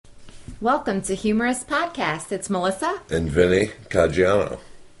Welcome to Humorous Podcast. It's Melissa. And Vinny Caggiano.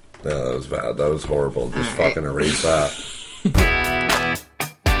 No, that was bad. That was horrible. Just fucking erase that.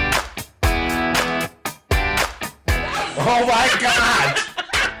 Oh my god!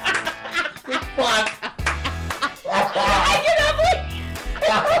 What?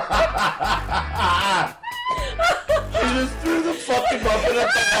 I just threw the fucking muffin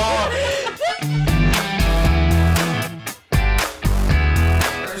at the wall.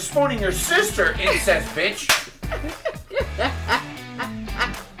 Phoning your sister, incest bitch.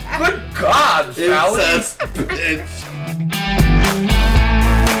 Good God, Sally. Incest bitch.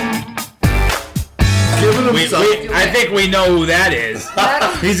 Giving himself. I think we know who that is.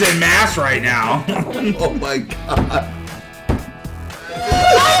 He's in mass right now. Oh my god.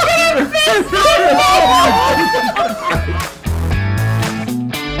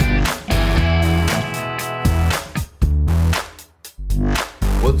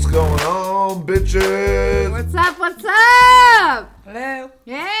 What's going on, bitches? What's up? What's up? Hello.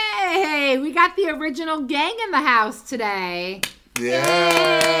 Hey, we got the original gang in the house today.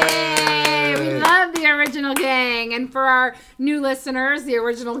 Yeah. We love the original gang. And for our new listeners, the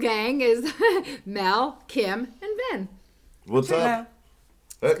original gang is Mel, Kim, and Vin. What's up?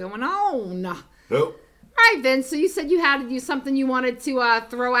 What's going on? All Nope. right, Vin, so you said you had something you wanted to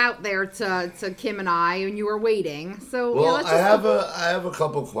throw out there to Kim and I, and you were waiting. So Well, yeah, let's I have a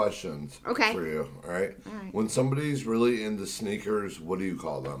couple questions for you. All right. When somebody's really into sneakers, what do you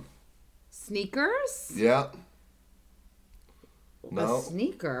call them? Sneakers? Yeah. No. A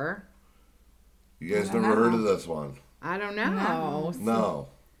sneaker? You guys never heard of this one? I don't know. No.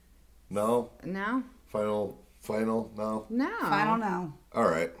 No. No? Final. No. No. I don't know. All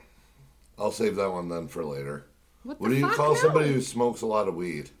right. I'll save that one then for later. What do you call somebody who smokes a lot of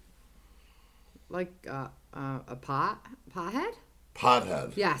weed? Like a pothead?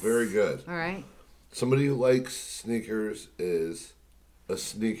 Pothead. Yes. Very good. All right. Somebody who likes sneakers is a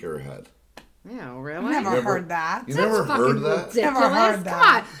sneakerhead. Yeah, really? Never heard that. You never heard that? Ridiculous. Never heard that. Come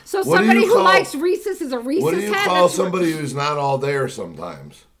on. So What do somebody you who call- likes Reese's is a Reese's What do you head? call That's somebody who's not all there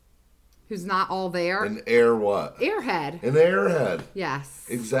sometimes? who's not all there? An air what? Airhead. An airhead. Yes.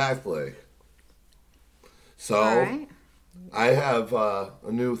 Exactly. So, All right. I have a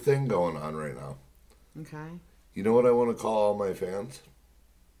new thing going on right now. Okay. You know what I want to call all my fans?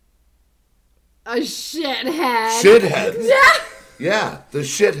 A shithead. Shitheads. Yeah. Yeah, the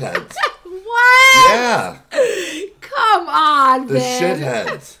shitheads. What? Yeah, Come on, the Vin.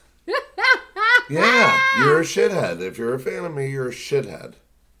 shitheads. Yeah, you're a shithead. If you're a fan of me, you're a shithead.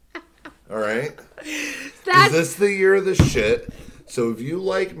 All right? That's Is this the year of the shit? So if you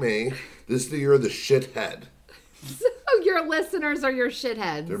like me, this is the year of the shithead. so your listeners are your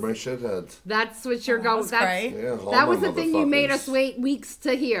shitheads. They're my shitheads. That's what you're going. That's great. Yeah, all That my was the thing you made motherfuckers. us wait weeks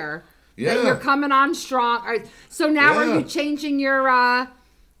to hear. Yeah. That you're coming on strong. All right, so now are Yeah. you changing your like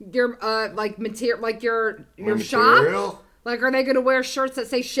material, like your My shop? material? Like, are they going to wear shirts that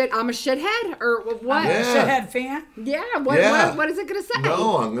say "shit"? I'm a shithead, or what? Yeah. Shithead fan. Yeah. Yeah. What is it going to say?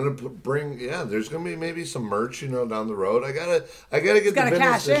 No, I'm gonna bring. Yeah, there's gonna be maybe some merch, down the road. I gotta get the gotta Venice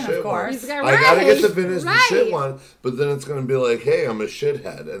cash the in, of shit course. one. He's got- I gotta get the right, Venice the right. shit one, but then it's gonna be like, hey, I'm a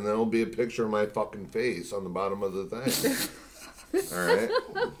shithead, and then it'll be a picture of my fucking face on the bottom of the thing. All right.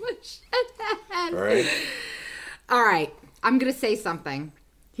 Shithead. All right. All right. I'm going to say something.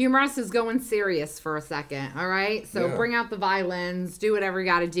 Humorous is going serious for a second, all right? So Yeah. bring out the violins, do whatever you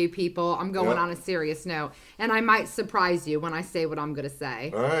got to do, people. I'm going Yeah. on a serious note. And I might surprise you when I say what I'm going to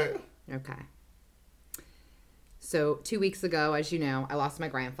say. All right. Okay. So 2 weeks ago, as you know, I lost my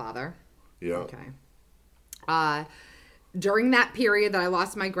grandfather. Yeah. Okay. During that period that I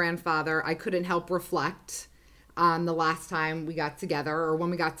lost my grandfather, I couldn't help reflect on the last time we got together, or when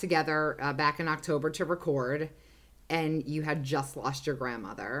we got together back in October to record, and you had just lost your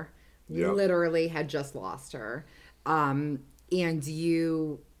grandmother. Yeah. Literally had just lost her. And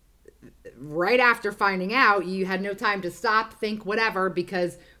you, right after finding out, you had no time to stop, think, whatever,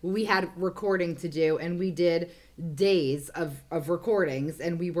 because we had recording to do, and we did days of recordings,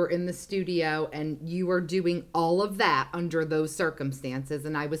 and we were in the studio, and you were doing all of that under those circumstances.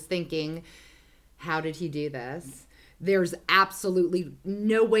 And I was thinking, how did he do this? There's absolutely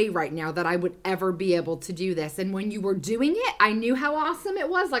no way right now that I would ever be able to do this. And when you were doing it, I knew how awesome it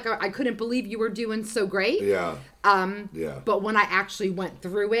was. Like, I couldn't believe you were doing so great. Yeah. Yeah. But when I actually went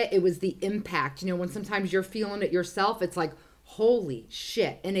through it, it was the impact. When sometimes you're feeling it yourself, it's like, holy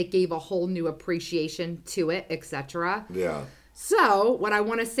shit. And it gave a whole new appreciation to it, etc. Yeah. So what I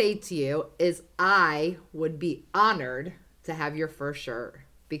want to say to you is I would be honored to have your first shirt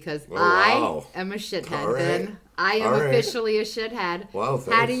because wow. I am a shithead, All right. Ben. I am All right. officially a shithead. Wow, How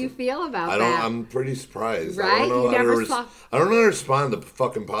do thanks. you feel about I that? don't. I'm pretty surprised. Right? I don't know You how to never saw- I don't know how to respond to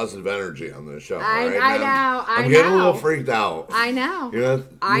fucking positive energy on this show. I right, know, man? I I'm getting a know. little freaked out. I know. You know, you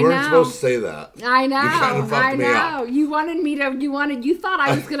I weren't know. supposed to say that. I know. You kind of fucked I me know. up. You wanted me to. You thought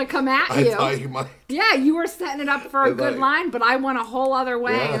I was going to come at you. I thought you might. Yeah, you were setting it up for a good line, but I went a whole other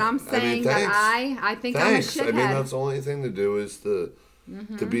way, Yeah, and I'm saying that I think Thanks. I'm a shithead. I mean, that's the only thing to do is to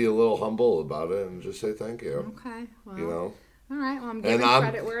be a little humble about it and just say thank you. Okay. Well, You know. all right. Well, I'm giving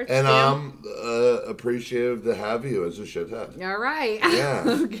credit where it's due. I'm appreciative to have you as a shithead. All right. Yeah.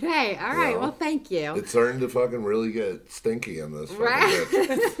 Okay. All right. know, Well, thank you. It's starting to fucking really get stinky in this fucking Right.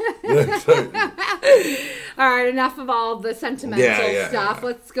 bitch. All right. Enough of all the sentimental Yeah, stuff. yeah.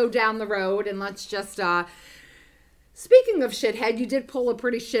 Let's go down the road and let's just. Speaking of shithead, you did pull a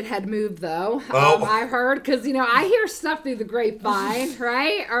pretty shithead move, though. Oh. I heard because I hear stuff through the grapevine,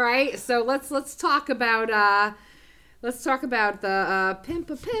 right? All right. So let's talk about. Let's talk about the pimp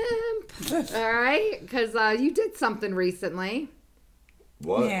a pimp, all right? Because you did something recently.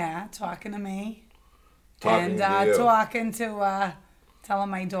 What? Yeah, talking to me. Talking to you. Talking to, telling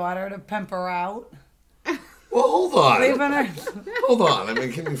my daughter to pimp her out. Well, hold on. Leaving her. Hold on. I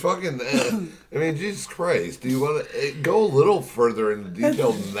mean, can you fucking... I mean, Jesus Christ. Do you want to go a little further into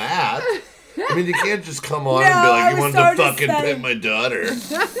detail than that? I mean, you can't just come on and be No, like, I you was wanted to starting to fucking say- pimp my daughter.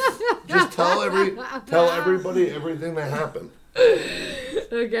 Just tell everybody everything that happened.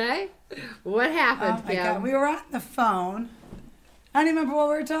 Okay. What happened, Oh my Kim? God. We were on the phone. I don't even remember what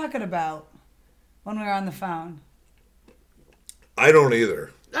we were talking about when we were on the phone. I don't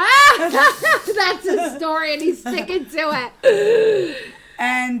either. That's his story, and he's sticking to it.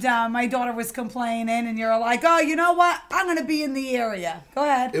 And my daughter was complaining, and you're like, oh, you know what? I'm going to be in the area. Go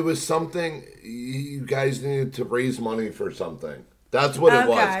ahead. It was something, you guys needed to raise money for something. That's what it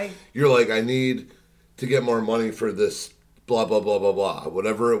was. Okay. You're like, I need to get more money for this, blah, blah, blah, blah, blah.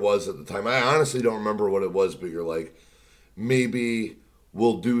 Whatever it was at the time. I honestly don't remember what it was, but you're like, maybe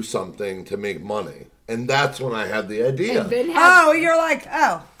we'll do something to make money. And that's when I had the idea. Oh, you're like,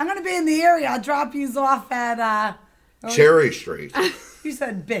 oh, I'm going to be in the area. I'll drop you off at... Cherry Street. You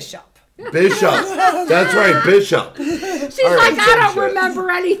said Bishop. Bishop. That's right, Bishop. She's All right, like, I don't shit. remember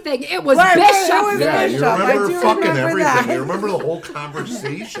anything. It was Right, Bishop. it was Yeah, you Bishop. I remember do fucking remember everything. that. You remember the whole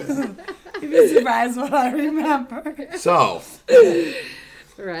conversation. You'd be surprised what I remember. So,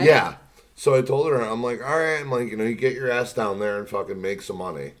 Right. yeah. So I told her, I'm like, all right, I'm like, you get your ass down there and fucking make some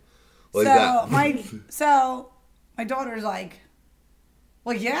money. Like that. My daughter's like,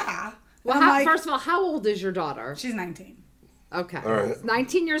 well, yeah. Well, And I'm like, first of all, how old is your daughter? she's 19. Okay. All right.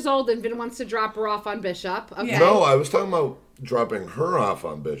 19 years old, and Vin wants to drop her off on Bishop. Okay. Yeah. No, I was talking about dropping her off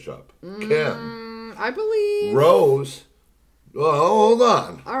on Bishop. Kim. I believe. Rose, well, hold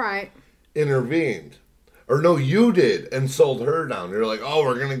on, All right. intervened. Or no, you did and sold her down. You're like, oh,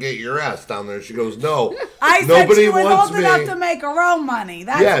 we're going to get your ass down there. She goes, no, I said nobody she was wants old me. enough to make her own money.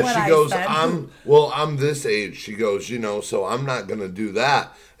 That's Yeah, what she I goes, said. I'm this age. She goes, so I'm not going to do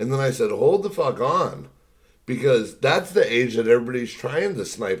that. And then I said, hold the fuck on. Because that's the age that everybody's trying to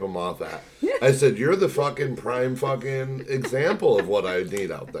snipe them off at. I said, you're the fucking prime fucking example of what I need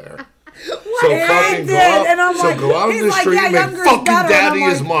out there. So Yeah, I fucking did, and I'm so like- go out in he's the like, street yeah, and make younger is fucking better, and I'm daddy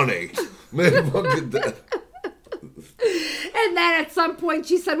his like- money. Make fucking And then at some point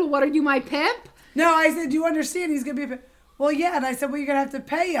she said, well, what are you, my pimp? No, I said, do you understand he's going to be... Well, yeah. And I said, well, you're going to have to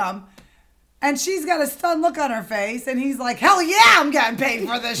pay him. And she's got a stunned look on her face. And he's like, hell yeah, I'm getting paid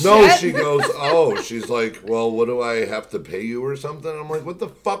for this No, shit. she goes, she's like, well, what do I have to pay you or something? I'm like, what the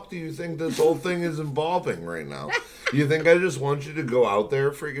fuck do you think this whole thing is involving right now? You think I just want you to go out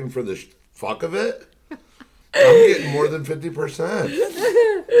there freaking for the fuck of it? I'm getting more than 50%.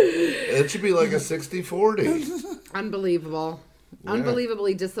 It should be like a 60-40. Unbelievable.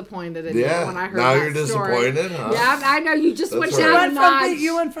 Unbelievably disappointed in you Yeah, when I heard now that you're story. disappointed, huh? Yeah, I know. You just went That's down right. a notch.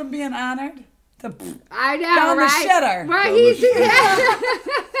 You went from being honored to... I know, down the right? shitter. Right, Down the he's shitter.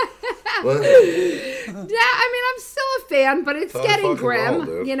 What? Yeah, I mean, I'm still a fan, but it's How getting fucking grim. roll,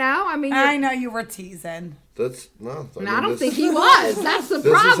 dude. You know, I mean, I know you were teasing. That's, no. I don't think he was. That's the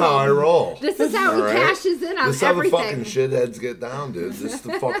This problem. is how I roll. This is how he All right? cashes in on This is how the everything. fucking shitheads get down, dude. This is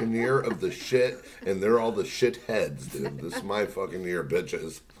the fucking year of the shit, and they're all the shitheads, dude. This is my fucking year,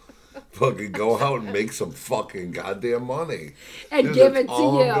 bitches. Fucking go out and make some fucking goddamn money. And Dude, give that's it to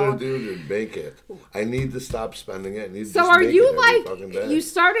all you. I'm gonna do to make it. I need to stop spending it. I need to So just are make you it every fucking like, day. you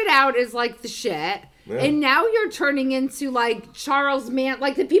started out as like the shit, Yeah. And now you're turning into like Charles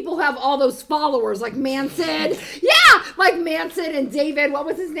like the people who have all those followers, like Manson. Yeah, like Manson and David. What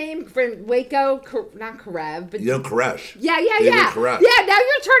was his name? From Waco, not Karev, but Koresh. Yeah. Koresh. Yeah, now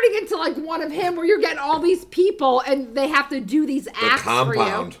you're turning into like one of him, where you're getting all these people and they have to do these acts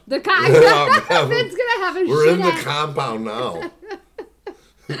compound. for you. The compound. Vince gonna have a We're shit in the act. compound now.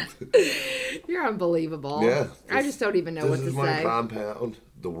 You're unbelievable. Yeah. I just don't even know what to This is my say. compound.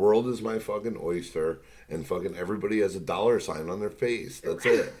 The world is my fucking oyster. And fucking everybody has a dollar sign on their face. That's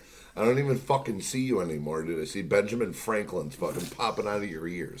it. I don't even fucking see you anymore, dude. I see Benjamin Franklin's fucking popping out of your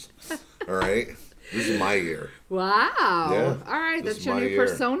ears. All right? This is my year. Wow. Yeah. All right, This that's is your my new year.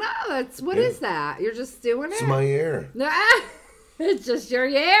 persona? What is that? You're just doing It's it? my year. It's just your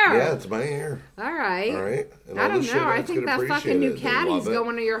year. Yeah, it's my year. All right. All right? And I all the don't know. I shitheads think can that appreciate fucking new it. They caddy's love it.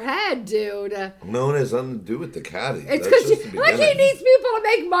 going to your head, dude. No, it has nothing to do with the caddy. It's That's because just the like he beginning. needs people to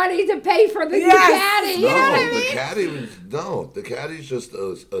make money to pay for the new Yes. caddy. You know what I No, mean? the caddy's just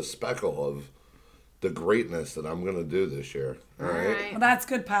a speckle of the greatness that I'm gonna do this year. All right. Well, that's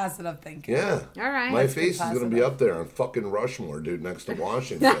good positive thinking. Yeah. All right. My That's face is gonna be positive. up there on fucking Rushmore, dude, next to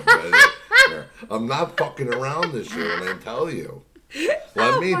Washington. I'm not fucking around this year, and I tell you.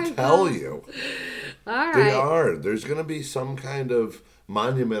 Let me tell you. All They right. are. There's gonna be some kind of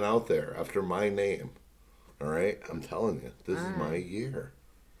monument out there after my name. All right. I'm telling you, this is my year.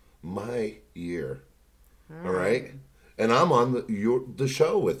 My year. All right. And I'm on the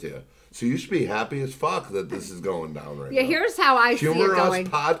show with you. So you should be happy as fuck that this is going down right Yeah, now. here's how I see it Humor Us going.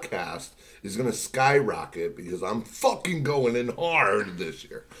 podcast is going to skyrocket because I'm fucking going in hard this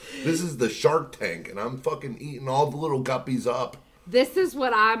year. This is the Shark Tank, and I'm fucking eating all the little guppies up. This is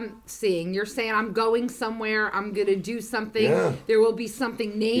what I'm seeing. You're saying I'm going somewhere. I'm going to do something. Yeah. There will be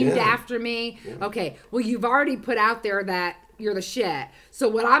something named Yeah. after me. Okay. Well, you've already put out there that you're the shit. So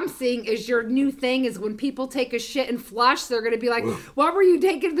what I'm seeing is your new thing is when people take a shit and flush, they're going to be like, what were you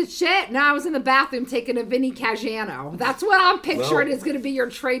taking the shit? No, I was in the bathroom taking a Vinny Caggiano. That's what I'm picturing is going to be your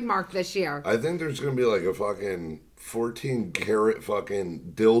trademark this year. I think there's going to be like a fucking 14 karat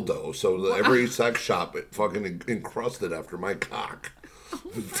fucking dildo. So that every sex shop it fucking encrusted after my cock.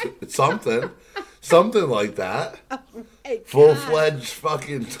 Something like that. Full-fledged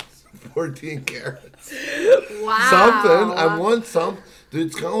fucking 14 carats. Wow. Something. I want some. Dude,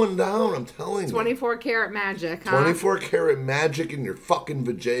 it's going down. I'm telling you. 24 karat magic, huh? 24 karat magic in your fucking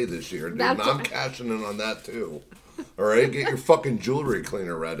vajay this year, dude. That's And I'm what- cashing in on that too. All right? Get your fucking jewelry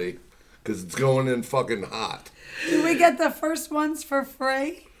cleaner ready because it's going in fucking hot. Do we get the first ones for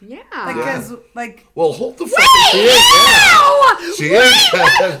free? Yeah. Because, Well, hold the fuck.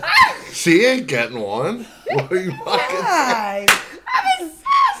 She ain't getting one. What are you fucking hi. I'm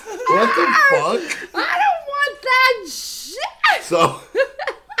obsessed. What the fuck? I don't want that shit. So,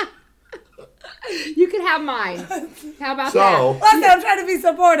 You can have mine. How about so Listen, I'm trying to be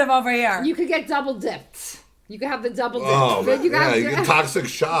supportive over here. that? You could get double dipped. You could have the double dipped. oh, Then man, yeah, you get- get toxic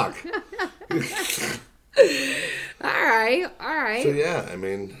shock. All right. So yeah, I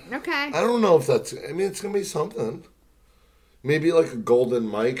mean, Okay. I don't know if that's. I mean, it's gonna be something. Maybe like a golden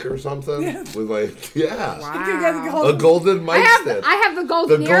mic or something with like yeah, You can get the Wow. gold- a golden mic I stand. have the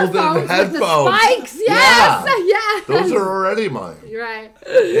golden The golden earphones with the headphones. spikes. Yes. Yeah. Yes. Those are already mine. You're right.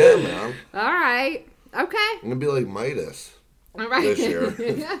 Yeah, man. All right. Okay. I'm gonna be like Midas All right. this year.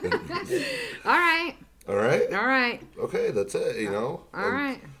 All right. All right. All right. Okay, that's it. You know. All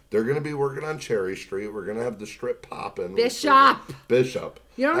right. They're gonna be working on Cherry Street. We're gonna have the strip popping. Bishop.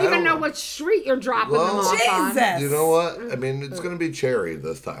 You don't I even know what street you're dropping Well, them off on. Jesus. You know what? I mean, it's gonna be Cherry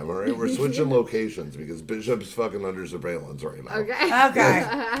this time. All right, we're switching locations because Bishop's fucking under surveillance right now. Okay.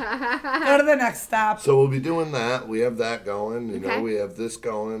 Okay. Go to the next stop. So we'll be doing that. We have that going. You Okay. know, we have this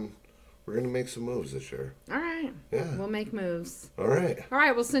going. We're gonna make some moves this year. All right. Yeah. We'll make moves. All right. All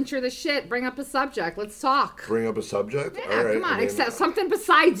right. Well, since you're the shit, bring up a subject. Let's talk. Bring up a subject. Yeah, All right. come on. I mean, Except something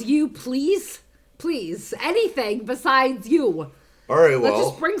besides you, please. Please. Anything besides you. all right. Let's Well.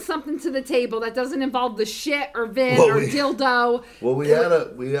 just bring something to the table that doesn't involve the shit or Vin Well, or we- dildo. Well,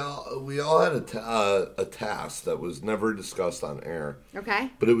 we all had a task that was never discussed on air,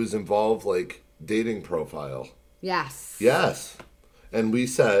 Okay. but it was involved like dating profile. Yes. Yes, and we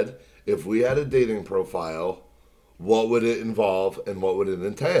said if we had a dating profile, what would it involve and what would it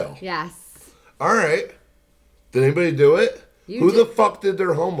entail? Yes. All right. Did anybody do it? You Who did. the fuck did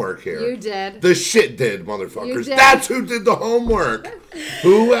their homework here? You did. The shit did, motherfuckers. You did. That's who did the homework.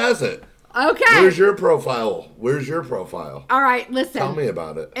 Who has it? Okay. Where's your profile? Where's your profile? All right. Listen. Tell me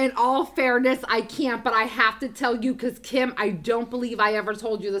about it. In all fairness, I can't, but I have to tell you because, Kim, I don't believe I ever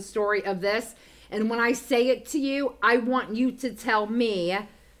told you the story of this. And when I say it to you, I want you to tell me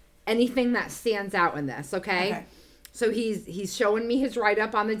anything that stands out in this, okay? So he's showing me his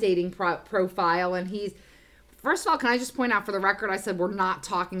write-up on the dating profile, and first of all, can I just point out for the record, I said we're not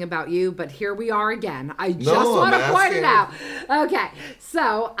talking about you, but here we are again. I just want to point it out. Okay,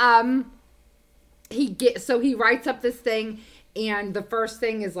 so he writes up this thing, and the first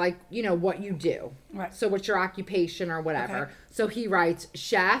thing is like, you know, what you do. Right. So what's your occupation or whatever. Okay. So he writes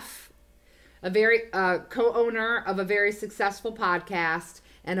chef, a very co-owner of a very successful podcast,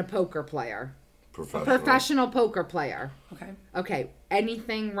 and a poker player. Professional poker player. Okay.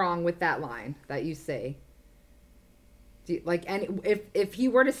 Anything wrong with that line that you see? If he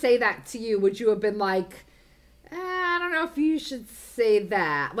were to say that to you, would you have been like, I don't know if you should say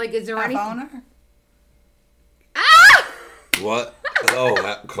that? Like, is there any owner? Ah! What? Oh,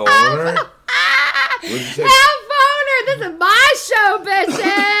 co-owner? Half owner. This is my show,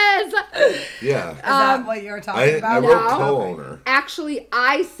 bitches. Yeah. Is that what you're talking about? I wrote co-owner. Actually,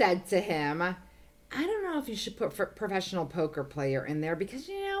 I said to him, I don't know if you should put professional poker player in there because,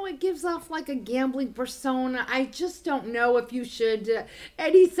 you know, it gives off like a gambling persona. I just don't know if you should.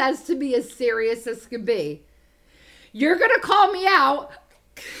 And he says to me as serious as could be, you're going to call me out.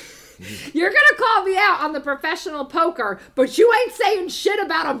 You're going to call me out on the professional poker, but you ain't saying shit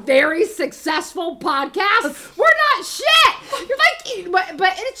about a very successful podcast. We're not shit. You're like,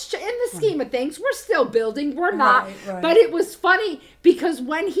 but it's in the scheme of things, we're still building. We're not. Right. But it was funny because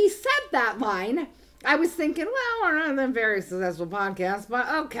when he said that line, I was thinking, well, we're not a very successful podcast, but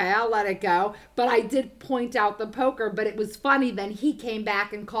okay, I'll let it go. But I did point out the poker, but it was funny. Then he came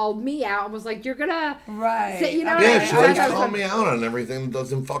back and called me out and was like, you're going to... Right. Say, you know Yeah, what she I mean? likes to call me out on everything that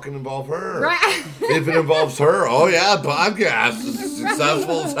doesn't fucking involve her. Right. If it involves her, oh yeah, podcast is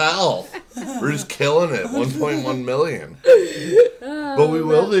successful as hell. We're just killing it, 1.1 million. But we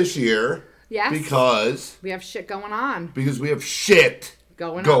will this year. Yes. Because we have shit going on. Because we have shit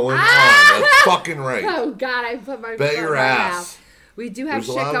going on. Ah! That's fucking right. Oh, God, I put my Bet foot your right ass. now. We do have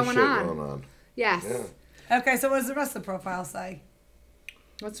There's shit, a lot going, of shit on. going on. Yes. Yeah. Okay, so what does the rest of the profile say?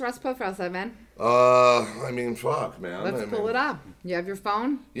 What's the rest of the profile say, man? I mean, fuck, man. Let's pull it up. You have your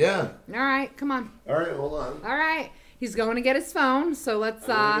phone? Yeah. All right, come on. All right, hold on. All right. He's going to get his phone, so let's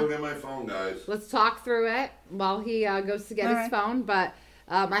I'm gonna go get my phone, guys. Let's talk through it while he goes to get his phone. But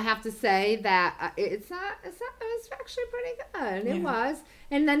I have to say that it was actually pretty good. It was.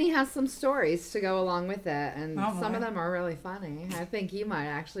 And then he has some stories to go along with it, and some of them are really funny. I think you might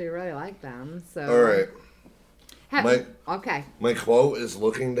actually really like them. So. All right. Okay. My quote is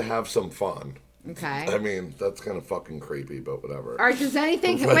looking to have some fun. Okay. I mean, that's kind of fucking creepy, but whatever. All right. Does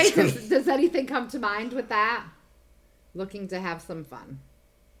anything does anything come to mind with that? Looking to have some fun.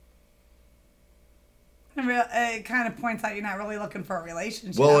 It kind of points out you're not really looking for a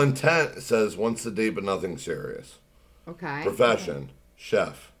relationship. Well, intent says wants to date but nothing serious. Okay. Profession,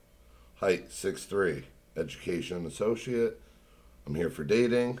 chef. Height, 6'3". Education, associate. I'm here for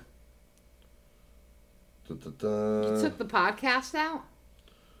dating. You took the podcast out?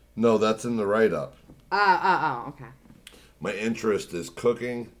 No, that's in the write-up. Okay. My interest is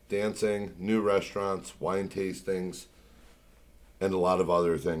cooking, dancing, new restaurants, wine tastings, and a lot of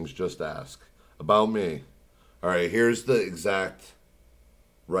other things. Just ask. About me. All right, here's the exact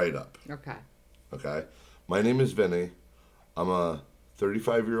write-up. Okay. My name is Vinny. I'm a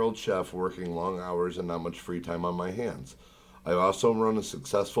 35-year-old chef working long hours and not much free time on my hands. I also run a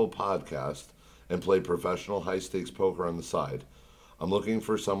successful podcast and play professional high-stakes poker on the side. I'm looking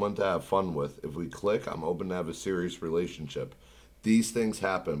for someone to have fun with. If we click, I'm open to have a serious relationship. These things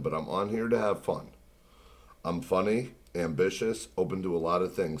happen, but I'm on here to have fun. I'm funny, ambitious, open to a lot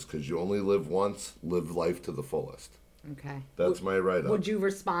of things, because you only live once, live life to the fullest. Okay. That's my write-up. Would you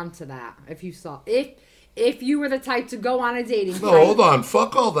respond to that if you saw... If you were the type to go on a dating site... No, hold on.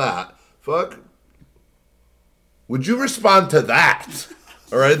 Fuck all that. Fuck. Would you respond to that?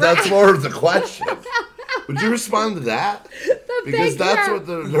 All right, that's more of the question. Would you respond to that? Because that's what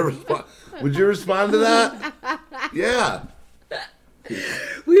the response... Would you respond to that? Yeah.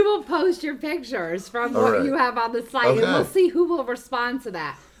 We will post your pictures from what you have on the site, and we'll see who will respond to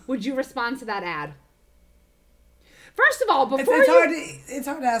that. Would you respond to that ad? First of all, before it's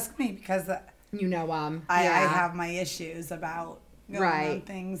hard to ask me because I have my issues about going on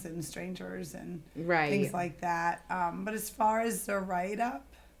things and strangers and things like that. But as far as the write-up,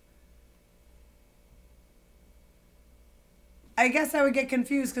 I guess I would get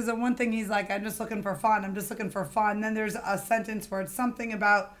confused because the one thing he's like, I'm just looking for fun. I'm just looking for fun. Then there's a sentence where it's something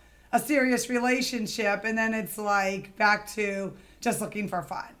about a serious relationship, and then it's like back to just looking for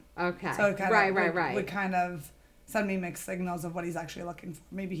fun. Okay. So it kind of would kind of send me mixed signals of what he's actually looking for.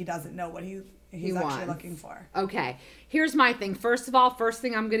 Maybe he doesn't know what he's actually looking for. Okay. Here's my thing. First of all, first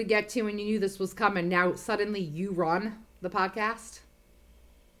thing I'm going to get to, and you knew this was coming. Now, suddenly you run the podcast.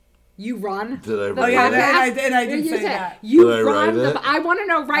 You run. Did I the write yeah, it? and I did say that. You did run. I write it? I want to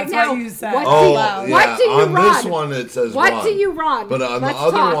know right That's now. what you said. What do you on run? this one it says what run. do you run? But on Let's the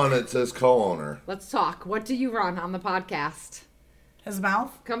other talk. one it says co-owner. Let's talk. What do you run on the podcast? His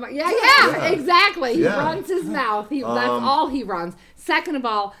mouth? Come on. Yeah, exactly. He Yeah. runs his mouth. That's all he runs. Second of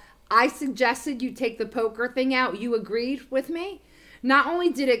all, I suggested you take the poker thing out. You agreed with me. Not only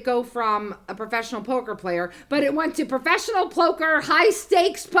did it go from a professional poker player, but it went to professional poker, high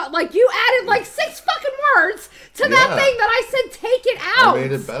stakes. But like you added like 6 fucking words to that thing that I said take it out. I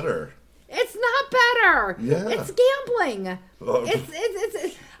made it better. It's not better. Yeah. It's gambling.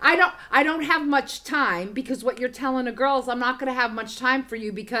 It's I don't have much time because what you're telling a girl is I'm not going to have much time for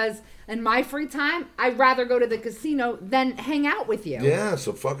you because in my free time, I'd rather go to the casino than hang out with you. Yeah,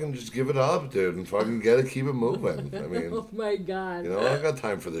 so fucking just give it up, dude, and fucking keep it moving. I mean, Oh my God. you know, I don't got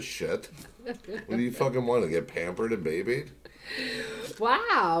time for this shit. What do you fucking want to get pampered and babied?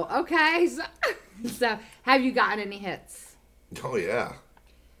 Wow. Okay. So have you gotten any hits? Oh yeah.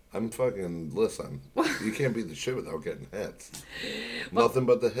 I'm fucking, listen, you can't beat the shit without getting hits. Nothing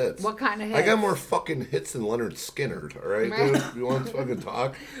but the hits. What kind of hits? I got more fucking hits than Leonard Skinner, all right, dude? You want to fucking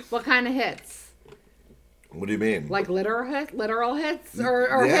talk? What kind of hits? What do you mean? Like literal hits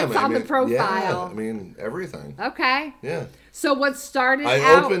or hits on the profile? Yeah, I mean, everything. Okay. Yeah. So what started I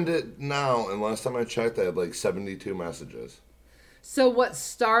out... opened it now, and last time I checked, I had like 72 messages. So what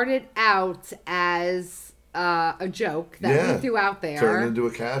started out as... a joke that we threw out there. Turned into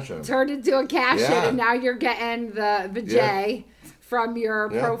a cash-in. And now you're getting the J from your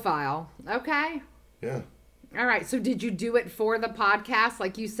profile. Okay. Yeah. All right. So did you do it for the podcast,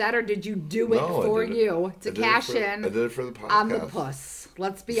 like you said, or did you do it for you to cash in? I did it for the podcast. On the puss.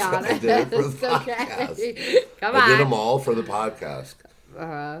 Let's be honest. I did it for the podcast. Okay. Come on. I did them all for the podcast.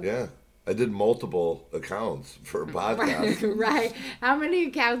 Uh-huh. Yeah. I did multiple accounts for a podcast. Right. How many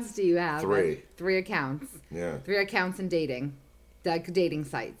accounts do you have? 3. Like 3 accounts. Yeah. 3 accounts in dating. Like dating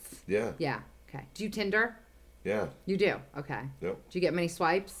sites. Yeah. Yeah. Okay. Do you Tinder? Yeah. You do? Okay. Yep. Do you get many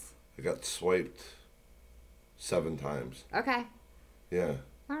swipes? I got swiped 7 times. Okay. Yeah.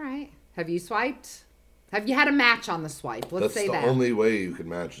 All right. Have you swiped? Have you had a match on the swipe? Let's say that. That's the only way you can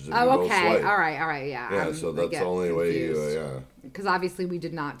match is if you Oh, both okay. swipe. All right. Yeah. Yeah, so that's the only way you, Because obviously we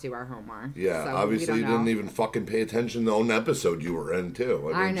did not do our homework. Yeah, so obviously you didn't even fucking pay attention to the own episode you were in,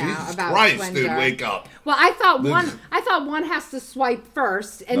 too. I mean, know, Jesus about Christ, Splendor. dude, wake up. Well, I thought one has to swipe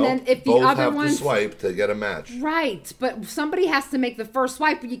first, and then if the both other have one to swipe to get a match. Right, but somebody has to make the first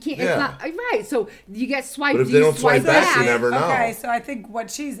swipe, but you can't. Yeah. It's not right. So you get swiped. But if they don't swipe back, you never know. Okay, so I think what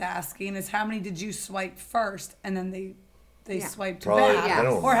she's asking is how many did you swipe first, and then they swiped Probably, back, I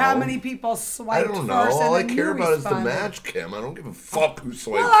don't or know. how many people swiped I don't know. first, All I and then care you about is the responded. match, Kim. I don't give a fuck who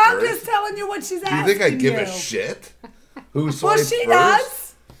swipes Well, I'm first. just telling you what she's Do you asking. think I give a shit who swipes Well, she first?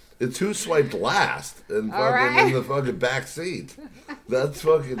 does. It's who swiped last and fucking in the fucking back seat. That's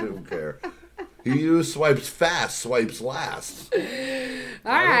fucking don't care. He who swipes fast swipes last. All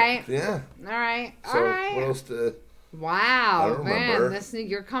right. Yeah. All right. So All right. what else to? Wow, I don't man, remember.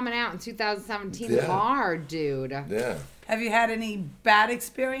 you're coming out in 2017 Yeah. hard, dude. Yeah. Have you had any bad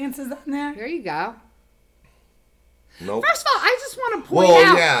experiences on there? There you go. Nope. First of all, I just want to point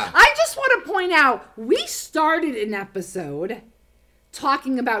out. Yeah. I just want to point out we started an episode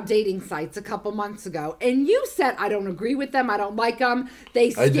talking about dating sites a couple months ago, and you said I don't agree with them. I don't like them.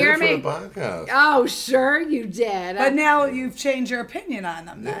 They scare I did me. it for the podcast. Oh, sure you did. But now you've changed your opinion on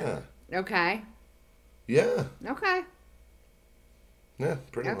them. Then. Yeah. Okay. Yeah. Okay. Yeah.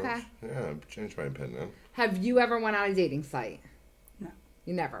 Pretty Okay. much. Yeah. I've changed my opinion. Have you ever went on a dating site? No.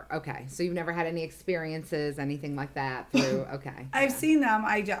 You never. Okay. So you've never had any experiences, anything like that through. Okay. I've seen them.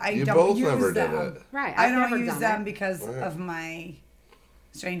 I You don't both use never them. did it. Right. I I've don't never use done them it. because Right. of my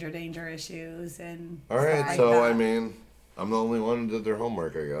stranger danger issues and. All stuff right. like So that. I mean, I'm the only one who did their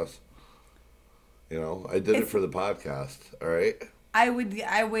homework, I guess. You know, I did it for the podcast. All right. I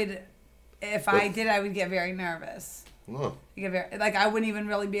would. If I did, I would get very nervous. No. I wouldn't even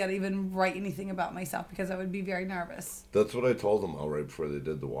really be able to even write anything about myself because I would be very nervous. That's what I told them all right before they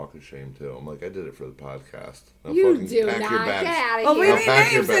did the Walk of Shame too. I'm like, I did it for the podcast. Now You fucking do pack not your get bags. out of Well, we here. need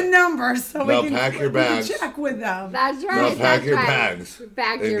pack your names and numbers so Now we can, pack your we can bags. check with them. That's right. Now pack that's your right. bags.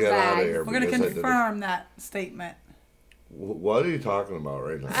 Pack and your get out of bags. here. We're going to because I did it. confirm that statement. What are you talking about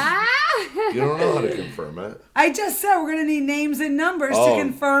right now? Ah! You don't know how to confirm it. I just said we're going to need names and numbers Oh. to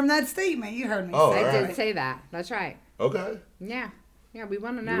confirm that statement. You heard me Oh, say I all that. did right. say that. That's right. Okay. Yeah. Yeah, we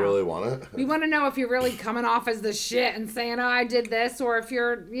want to know. You really want it? We want to know if you're really coming off as the shit and saying, oh, I did this, or if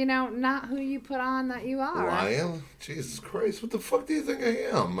you're, not who you put on that you are. Lying? Jesus Christ, what the fuck do you think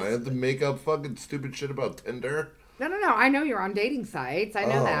I am? I had to make up fucking stupid shit about Tinder? No. I know you're on dating sites. I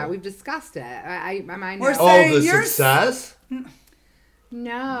know that. We've discussed it. I know. The success?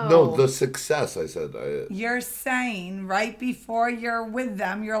 No, the success, I said. You're saying right before you're with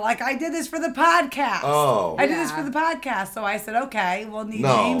them, you're like, I did this for the podcast. Oh. I did this for the podcast. So I said, okay, we'll need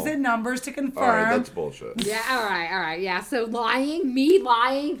names and numbers to confirm. All right, that's bullshit. Yeah, all right. Yeah, so me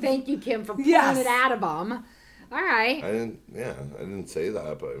lying. Thank you, Kim, for pulling it out of them. All right. I didn't say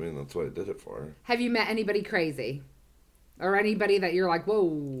that, but I mean, that's what I did it for. Have you met anybody crazy? Or anybody that you're like,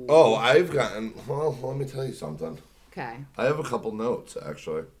 whoa. Oh, well, let me tell you something. Okay. I have a couple notes,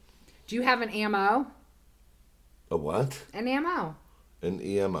 actually. Do you have an ammo? A what? An ammo. An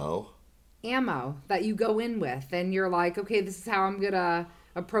EMO? Ammo that you go in with, and you're like, okay, this is how I'm going to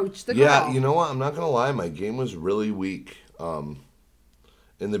approach the girl. Yeah, you know what? I'm not going to lie. My game was really weak in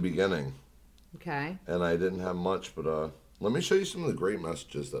the beginning. Okay. And I didn't have much, but let me show you some of the great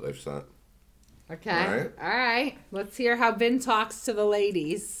messages that I've sent. Okay. All right. Let's hear how Vin talks to the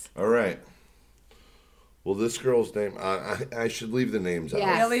ladies. All right. Well, this girl's name, I should leave the names out.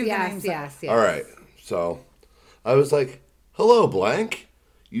 Yes. All right. So, I was like, hello, blank.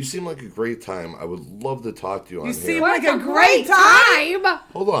 You seem like a great time. I would love to talk to you on here. You seem like a great time?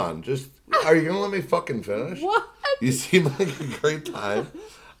 Hold on. Are you going to let me fucking finish? What? You seem like a great time.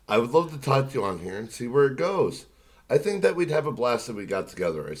 I would love to talk to you on here and see where it goes. I think that we'd have a blast if we got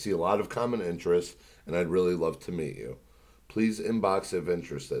together. I see a lot of common interests, and I'd really love to meet you. Please inbox if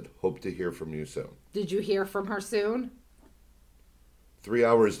interested. Hope to hear from you soon. Did you hear from her soon? 3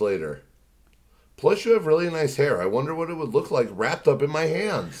 hours later. Plus, you have really nice hair. I wonder what it would look like wrapped up in my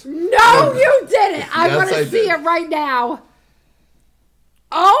hands. No, you didn't. I want to see it right now.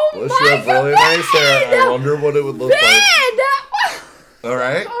 Oh, Plus, my God. you have really nice hair. I wonder what it would look like. All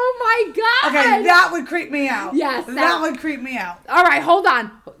right. Oh, my God. Okay, that would creep me out. Yes. That would creep me out. All right, hold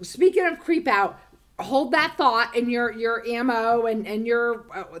on. Speaking of creep out, hold that thought in your ammo and your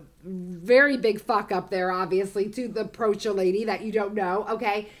very big fuck up there, obviously, to the approach a lady that you don't know.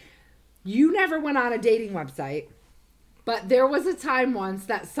 Okay. You never went on a dating website, but there was a time once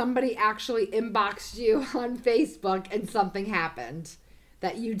that somebody actually inboxed you on Facebook and something happened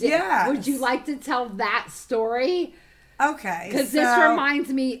that you did. Yes. Would you like to tell that story? Okay. Because this reminds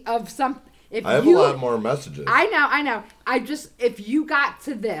me of some. I have a lot more messages. I know. If you got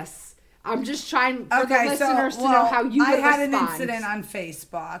to this, I'm just trying for the listeners to know how you would respond. I had an incident on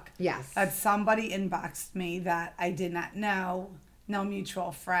Facebook. Yes. That somebody inboxed me that I did not know. No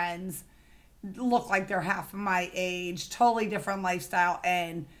mutual friends. Look like they're half of my age. Totally different lifestyle.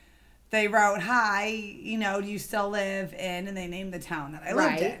 And they wrote, hi, do you still live in? And they named the town that I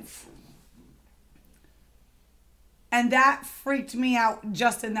lived in. And that freaked me out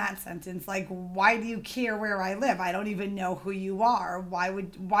just in that sentence. Like, why do you care where I live? I don't even know who you are. Why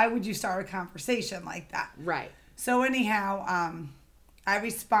would you start a conversation like that? Right. So anyhow, I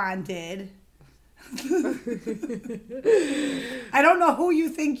responded. I don't know who you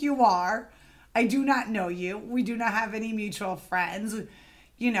think you are. I do not know you. We do not have any mutual friends.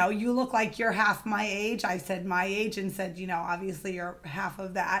 You look like you're half my age. I said my age and said, obviously you're half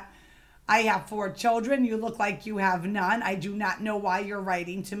of that. I have 4 children. You look like you have none. I do not know why you're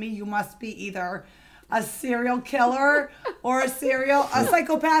writing to me. You must be either a serial killer or a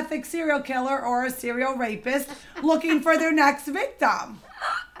psychopathic serial killer or a serial rapist looking for their next victim.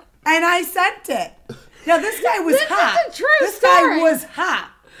 And I sent it. Now, this guy was hot. This is a true story. Guy was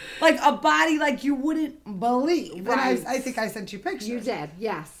hot. Like a body like you wouldn't believe. Right. And I think I sent you pictures. You did.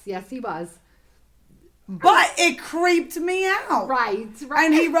 Yes, he was. But it creeped me out. Right.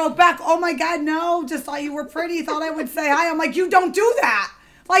 And he wrote back, oh my God, no, just thought you were pretty, thought I would say hi. I'm like, you don't do that.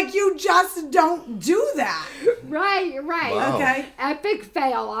 Like, you just don't do that. Right. Wow. Okay. Epic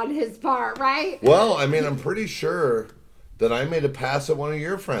fail on his part, right? Well, I mean, I'm pretty sure that I made a pass at one of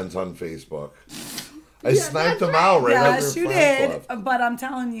your friends on Facebook. I sniped them out right after you did. But I'm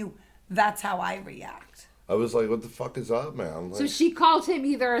telling you, that's how I react. I was like, what the fuck is up, man? Like, so she called him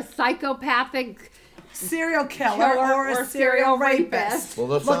either a psychopathic serial killer or a serial rapist. Well,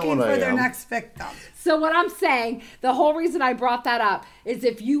 that's looking not what for their next victim. So what I'm saying, the whole reason I brought that up is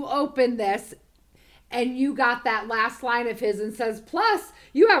if you open this and you got that last line of his and says, plus,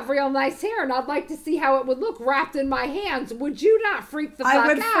 you have real nice hair and I'd like to see how it would look wrapped in my hands, would you not freak the fuck out? I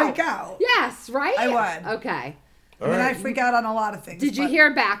would freak out. Yes, right? I would. Okay. I freak out on a lot of things. Did you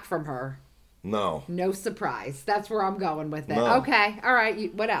hear back from her? No. No surprise. That's where I'm going with it. No. Okay. All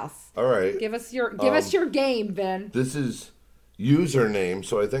right. What else? All right. Give us your game, Vin. This is, username,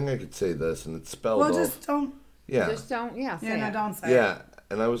 so I think I could say this, and it's spelled Well, off. just don't. Yeah. Just don't, say Yeah, no, it. don't say Yeah,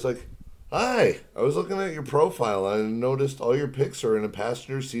 and I was like, hi. I was looking at your profile, and I noticed all your pics are in a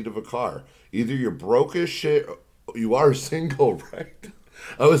passenger seat of a car. Either you're broke as shit, you are single, right?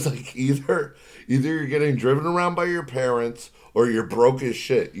 I was like, either you're getting driven around by your parents, or you're broke as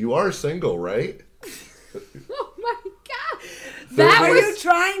shit. You are single, right? Oh my God. Are That you was.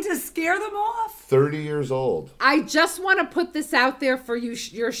 trying to scare them off? 30 years old. I just want to put this out there for you,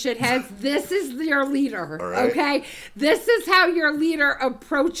 your shitheads. This is your leader, All right. okay? This is how your leader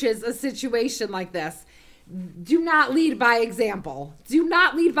approaches a situation like this. Do not lead by example. Do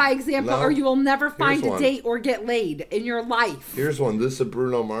not lead by example, No. or you will never find a one. date or get laid in your life. Here's one. This is a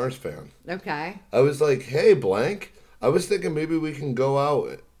Bruno Mars fan. Okay. I was like, hey, blank. I was thinking maybe we can go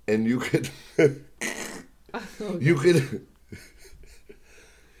out and you could... you could...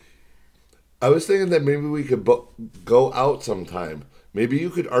 I was thinking that maybe we could go out sometime. Maybe you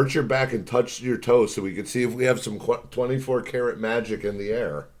could arch your back and touch your toes so we could see if we have some 24 karat magic in the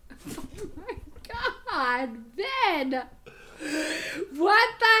air. Oh my God, Ben. What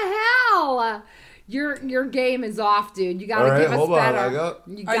the hell? Your game is off, dude. You gotta All right, give us hold on, better.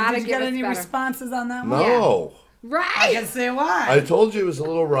 You gotta Did you give get us any better. responses on that one? No. I Right. can say why. I told you it was a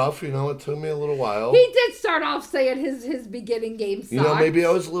little rough. You know, it took me a little while. He did start off saying his beginning game sucked. You know, maybe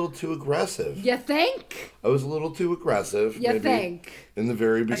I was a little too aggressive. You think? I was a little too aggressive. You maybe, think? in the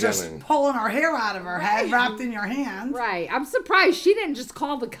very Like just beginning. pulling her hair out of her head, wrapped in your hand. Right. I'm surprised she didn't just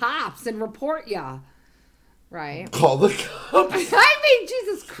call the cops and report ya. Right. Call the cops. I mean,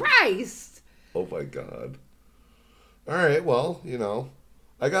 Jesus Christ. Oh my God. All right. Well, you know,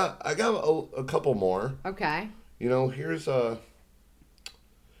 I got a couple more. Okay. You know, here's like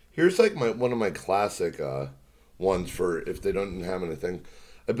one of my classic ones for if they don't have anything.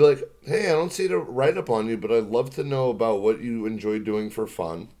 I'd be like, hey, I don't see to write up on you, but I'd love to know about what you enjoy doing for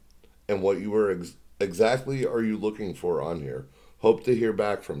fun and what you were exactly are you looking for on here. Hope to hear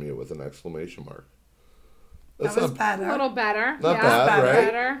back from you with an exclamation mark. That was better. A little better. Not yeah, bad, right?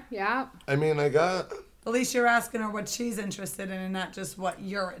 Better. Yeah. I mean, I got... At least you're asking her what she's interested in and not just what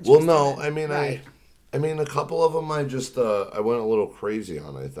you're interested Well, in. no, I mean, Right. I mean, a couple of them I just, I went a little crazy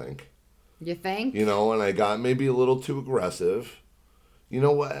on, I think. You think? You know, and I got maybe a little too aggressive. You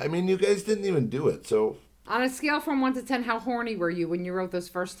know what? I mean, you guys didn't even do it, so On a scale from 1 to 10, how horny were you when you wrote those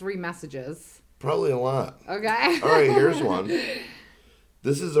first 3 messages? probably a lot. Okay. All right, here's one.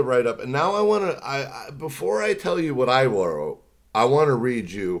 This is a write-up. And now I want to, I before I tell you what I wrote, I want to read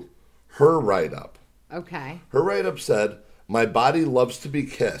you her write-up. Okay. Her write-up said, my body loves to be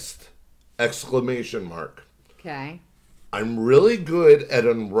kissed, exclamation mark. Okay. I'm really good at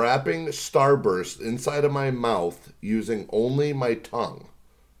unwrapping Starburst inside of my mouth using only my tongue,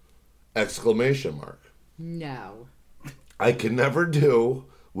 exclamation mark. No. I can never do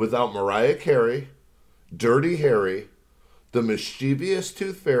without Mariah Carey, Dirty Harry, the mischievous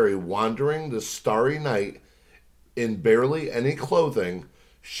tooth fairy wandering the starry night in barely any clothing,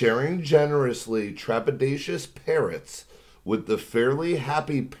 sharing generously trepidatious parrots with the fairly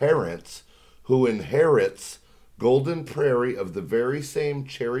happy parents who inherits golden prairie of the very same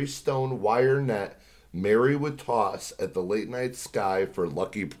cherry stone wire net Mary would toss at the late night sky for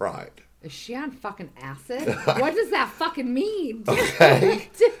lucky pride. Is she on fucking acid? What does that fucking mean? Okay.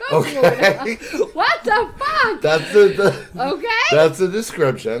 Dude. Okay. What the fuck? That's the Okay. That's the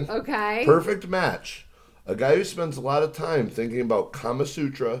description. Okay. Perfect match. A guy who spends a lot of time thinking about Kama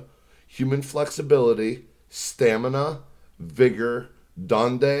Sutra, human flexibility, stamina, vigor,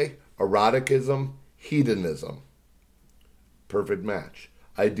 donde, eroticism, hedonism. Perfect match.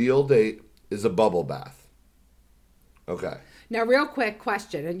 Ideal date is a bubble bath. Okay. Now, real quick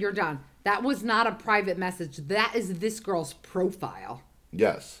question, and you're done. That was not a private message. That is this girl's profile.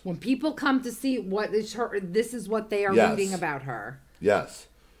 Yes. When people come to see what is her, this is what they are Yes. reading about her. Yes.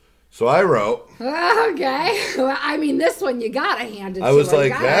 So I wrote, Okay. Well, I mean, this one you gotta hand it I to was her. like, You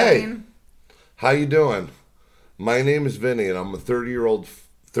gotta, hey, how you doing? My name is Vinny, and I'm a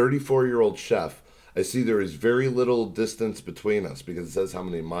 34-year-old chef. I see there is very little distance between us because it says how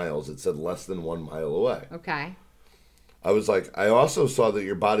many miles. It said less than 1 mile away. Okay. I was like, I also saw that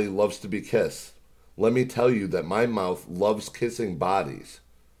your body loves to be kissed. Let me tell you that my mouth loves kissing bodies.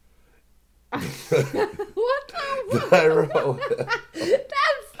 What the fuck? I wrote, That's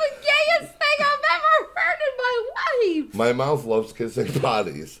the gayest thing I've ever heard in my life. my mouth loves kissing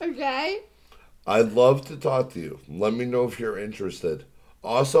bodies. Okay. I'd love to talk to you. Let me know if you're interested.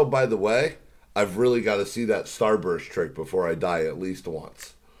 Also, by the way, I've really got to see that starburst trick before I die at least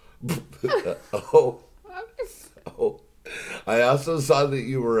once. Oh. I also saw that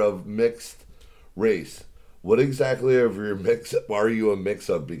you were of mixed race. What exactly are you a mix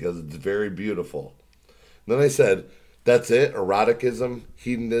of? Because it's very beautiful. And then I said, that's it? Eroticism,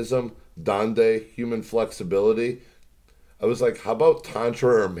 hedonism, donde, human flexibility. I was like, how about Tantra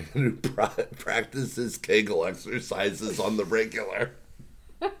or a man who practices Kegel exercises on the regular?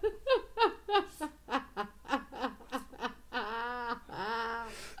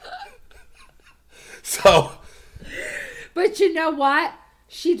 So. But you know what?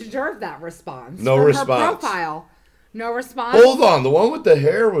 She deserved that response. No from response. Her profile. No response. Hold on. The one with the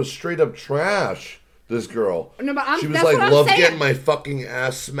hair was straight up trash. This girl. No, but she was that's like, what I'm love saying. getting my fucking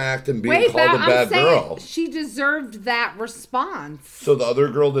ass smacked and being called a bad girl. She deserved that response. So the other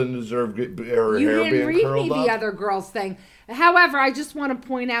girl didn't deserve her hair being curled up? You didn't read me the other girl's thing. However, I just want to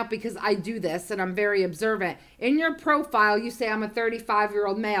point out, because I do this and I'm very observant. In your profile, you say I'm a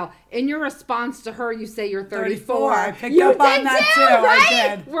 35-year-old male. In your response to her, you say you're 34. I picked up on that too. Right?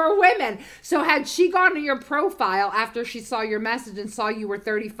 I did. We're women. So had she gone to your profile after she saw your message and saw you were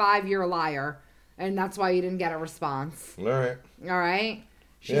 35, you're a liar. And that's why you didn't get a response. All right. All right?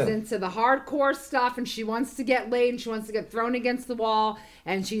 She's into the hardcore stuff, and she wants to get laid, and she wants to get thrown against the wall,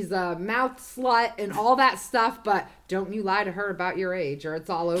 and she's a mouth slut and all that stuff, but don't you lie to her about your age, or it's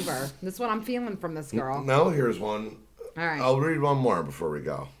all over. That's what I'm feeling from this girl. Now here's one. All right. I'll read one more before we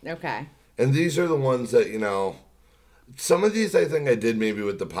go. Okay. And these are the ones that, some of these I think I did maybe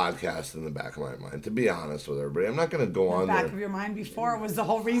with the podcast in the back of my mind, to be honest with everybody. I'm not going to go on Back there. of your mind before was the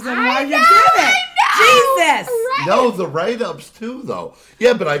whole reason why you did it. Jesus! Right. No, the write-ups too, though.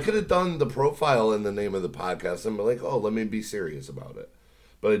 Yeah, but I could have done the profile in the name of the podcast and be like, oh, let me be serious about it.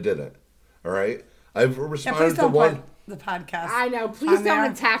 But I didn't. All right? I've responded Please to don't one. put the podcast. I know. Please on don't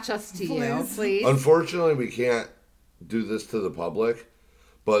there. attach us to you, please. Unfortunately, we can't do this to the public.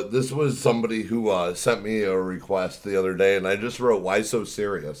 But this was somebody who sent me a request the other day, and I just wrote, why so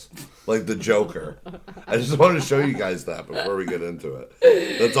serious? Like the Joker. I just wanted to show you guys that before we get into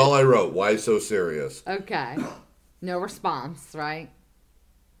it. That's all I wrote. Why so serious? Okay. No response, right?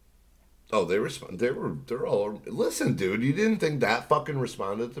 Oh, they respond. They're all. Listen, dude, you didn't think that fucking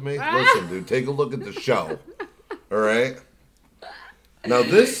responded to me? Listen, dude, take a look at the show. All right. Now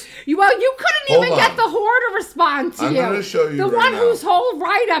this. You couldn't even get the whore to respond to I'm you. going to show you the right one now. whose whole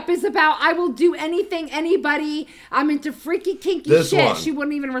write-up is about I will do anything, anybody. I'm into freaky, kinky This shit. one. She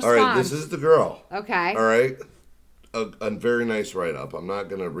wouldn't even All respond. right, this is the girl. Okay. All right. A very nice write-up. I'm not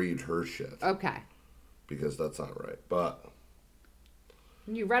going to read her shit. Okay. Because that's not right. But.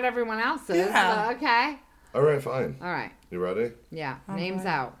 You read everyone else's. Yeah. Okay. All right, fine. All right. You ready? Yeah. Names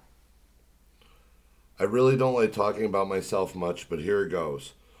out. I really don't like talking about myself much, but here it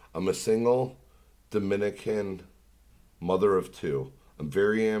goes. I'm a single Dominican mother of two. I'm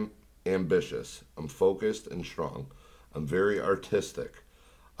very ambitious. I'm focused and strong. I'm very artistic.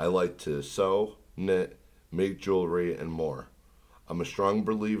 I like to sew, knit, make jewelry, and more. I'm a strong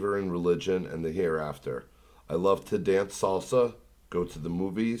believer in religion and the hereafter. I love to dance salsa, go to the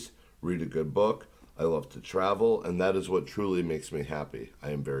movies, read a good book. I love to travel, and that is what truly makes me happy.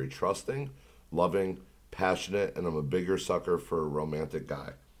 I am very trusting, loving, passionate, and I'm a bigger sucker for a romantic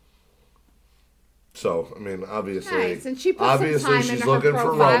guy. So, I mean, obviously, Nice. And she put some time she's into looking her for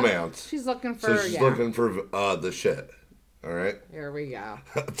profile. romance. She's looking for, So she's looking for the shit. All right? Here we go.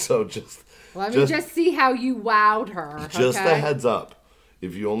 So Let me just see how you wowed her. just okay? a heads up.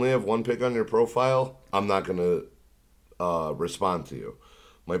 If you only have one pic on your profile, I'm not going to respond to you.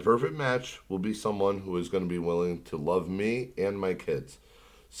 My perfect match will be someone who is going to be willing to love me and my kids.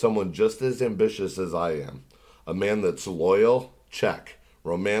 Someone just as ambitious as I am. A man that's loyal, check.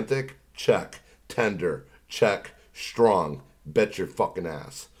 Romantic, check. Tender, check. Strong, bet your fucking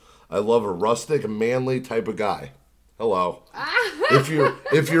ass. I love a rustic, manly type of guy. Hello. If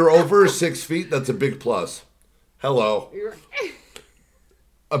you're over 6 feet, that's a big plus. Hello.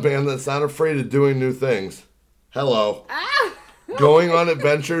 A man that's not afraid of doing new things. Hello. Going on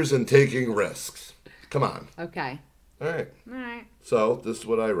adventures and taking risks. Come on. Okay. All right. All right. So, this is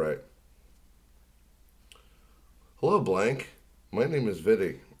what I write. Hello, blank. My name is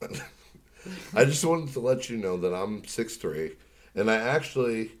Viddy. I just wanted to let you know that I'm 6'3", and I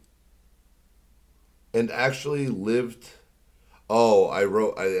actually lived. Oh,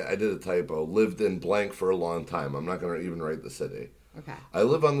 I did a typo. Lived in blank for a long time. I'm not going to even write the city. Okay. I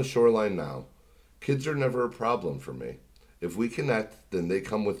live on the shoreline now. Kids are never a problem for me. If we connect, then they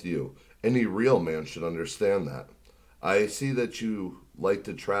come with you. Any real man should understand that. I see that you like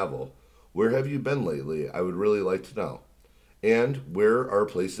to travel. Where have you been lately? I would really like to know. And where are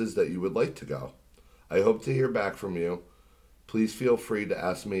places that you would like to go? I hope to hear back from you. Please feel free to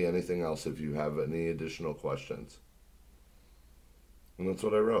ask me anything else if you have any additional questions. And that's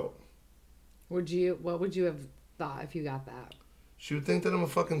what I wrote. What would you have thought if you got that? She would think that I'm a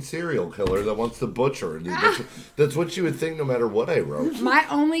fucking serial killer that wants to butcher her. Dude. That's what she would think no matter what I wrote. My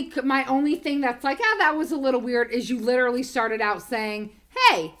only thing that's like, that was a little weird is you literally started out saying,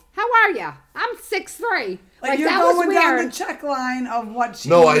 "Hey, how are ya? I'm 6'3". Like you're that going was down weird. the check line of what she.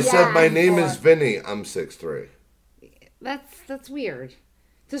 No, I said my name is Vinny. I'm 6'3". That's weird.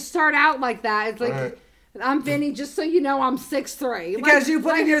 To start out like that, it's like. Right. I'm Vinny, just so you know I'm 6'3". Because you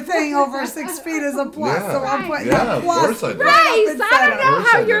put in your thing over 6 feet as a plus. Yeah. So I'm putting Yeah, a of plus. course I did. Right, so I don't know Of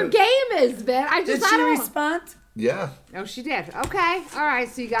course how I your did. game is, Vin. Did she respond? Yeah, Oh, she did. Okay. All right,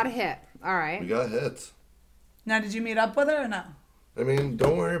 so you got a hit. All we right. got hits. Now, did you meet up with her or no? I mean,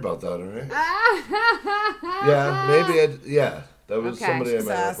 don't worry about that, all right? Yeah, maybe that was Okay. somebody I Just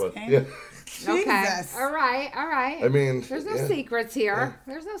met up with. asking. Yeah. Okay. Jesus. All right. I mean, There's no yeah. secrets here.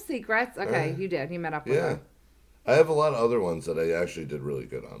 There's no secrets. Okay, you did. You met up with Yeah. her. I have a lot of other ones that I actually did really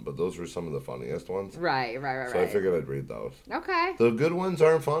good on, but those were some of the funniest ones. Right. So I figured I'd read those. Okay. The good ones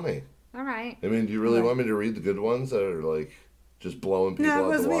aren't funny. All right. I mean, do you really want me to read the good ones that are like just blowing people No, out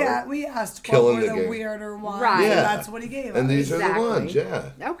because the water? we asked Killing what were the the game. weirder ones. Right. And Yeah. that's what he gave us. And these are the Exactly. ones, yeah.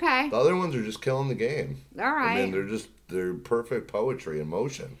 Okay. The other ones are just killing the game. All right. I mean, they're perfect poetry in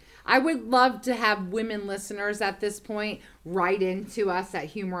motion. I would love to have women listeners at this point write into us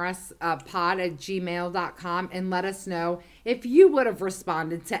at humourouspod@gmail.com and let us know if you would have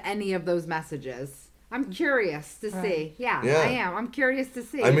responded to any of those messages. I'm curious to see. Yeah, Yeah. I am. I'm curious to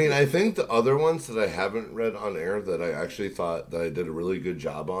see. I mean, I think the other ones that I haven't read on air that I actually thought that I did a really good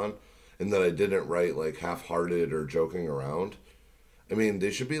job on and that I didn't write like half-hearted or joking around. I mean,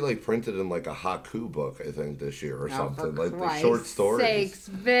 they should be like printed in like a haiku book, I think, this year or something. For Like the Christ's short stories. sakes,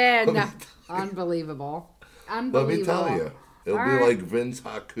 Vin. Unbelievable. Let me tell you. It'll All be right. like Vin's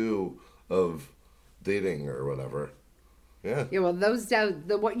haiku of dating or whatever. Yeah. Yeah, well,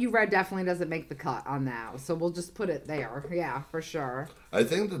 what you read definitely doesn't make the cut on that. So we'll just put it there. Yeah, for sure. I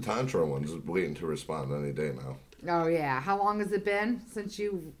think the Tantra one's waiting to respond any day now. Oh, yeah. How long has it been since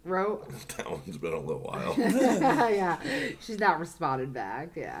you wrote? That one's been a little while. Yeah. She's not responded back.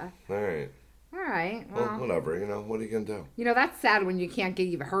 Yeah. All right. All right. Well, Well, whatever. What are you going to do? that's sad when you can't get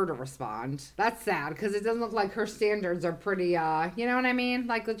even her to respond. That's sad because it doesn't look like her standards are pretty, you know what I mean?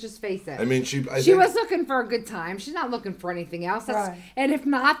 Like, let's just face it. I mean, She think, was looking for a good time. She's not looking for anything else. Right. And if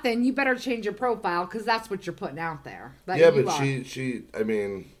not, then you better change your profile because that's what you're putting out there. that Yeah, you but are.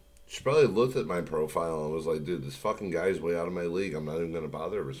 she probably looked at my profile and was like, dude, this fucking guy's way out of my league. I'm not even going to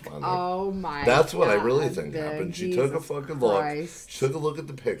bother responding. Oh, my That's what I really God, think Vin. happened. She took a Jesus fucking Christ. look. She took a look at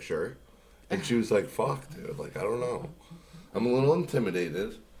the picture. And she was like, fuck, dude. Like, I don't know. I'm a little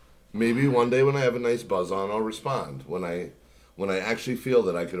intimidated. Maybe one day when I have a nice buzz on, I'll respond. When I actually feel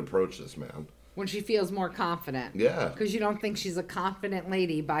that I could approach this man. When she feels more confident. Yeah. Because you don't think she's a confident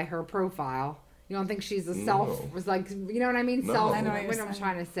lady by her profile. You don't think she's a was like, you know what I mean? No. Self, I know what what you're I'm saying.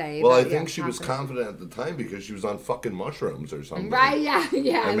 trying to say. Well, I but, think yeah, she was confident at the time because she was on fucking mushrooms or something. Right, yeah.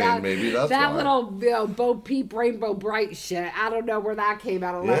 I mean, maybe that's that why. little Bo Peep Rainbow Bright shit. I don't know where that came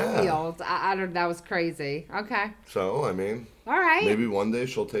out of left field. I don't. That was crazy. Okay. So, I mean, All right. maybe one day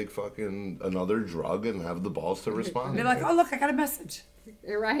she'll take fucking another drug and have the balls to respond. They're like, oh, look, I got a message.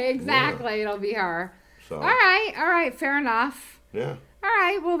 Right. Exactly. It'll be her. So, All right. All right. Fair enough. yeah. All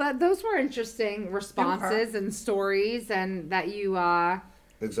right. Well, those were interesting responses and stories, and that you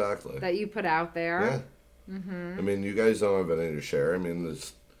Exactly. put out there. Yeah. I mean, you guys don't have anything to share. I mean,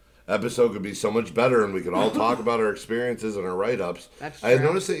 this episode could be so much better, and we could all talk about our experiences and our write-ups. That's I true.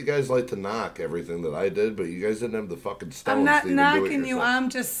 noticed that you guys like to knock everything that I did, but you guys didn't have the fucking stones I'm not to even do it knocking you. yourself. I'm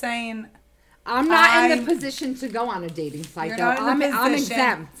just saying, I'm not in the position to go on a dating site, You're though. not in the I'm position.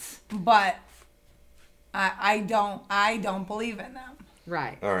 exempt. but I don't believe in them.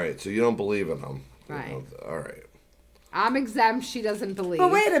 Right. All right, so you don't believe in them. Right. All right. I'm exempt. She doesn't believe.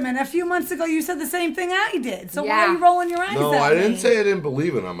 But wait a minute, a few months ago you said the same thing I did. So why Yeah. are you rolling your eyes No, at I didn't me? say I didn't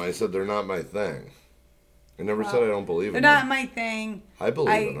believe in them. I said they're not my thing. I never said I don't believe They're in not them. my thing. I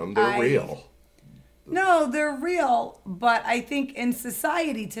believe in them. They're real. No, they're real, but I think in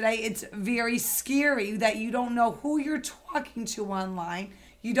society today it's very scary that you don't know who you're talking to online.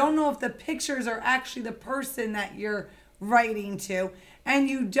 You don't know if the pictures are actually the person that you're writing to, and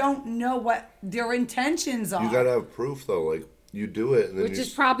you don't know what their intentions are. You gotta have proof though. Like you do it, and then Which is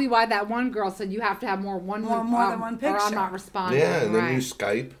probably why that one girl said you have to have more than one than one or I'm picture. not responding. yeah, and then right. you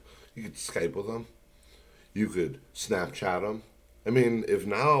Skype. You could Skype with them. You could Snapchat them. I mean, if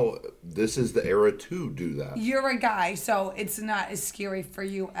now this is the era to do that. You're a guy, so it's not as scary for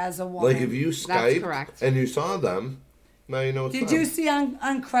you as a woman. Like if you That's Skyped correct. and you saw them, now you know it's Did them. you see on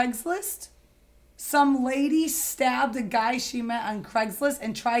Craigslist? some lady stabbed a guy she met on Craigslist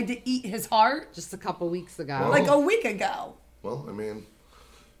and tried to eat his heart Just a couple weeks ago. Well, like a week ago. Well, I mean,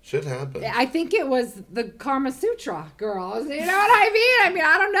 shit happens. I think it was the Kama Sutra girl. You know what I mean? I mean,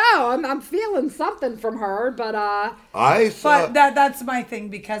 I don't know. I'm feeling something from her, but But that's my thing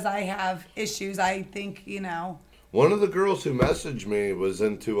because I have issues. I think, one of the girls who messaged me was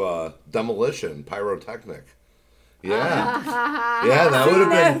into demolition, pyrotechnic. Yeah, yeah,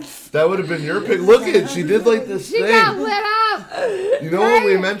 that would have been your pick. Look at it, she did like this she thing. got lit up. You know when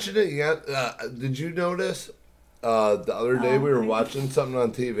we mentioned it? Yeah, did you notice? The other day we were watching something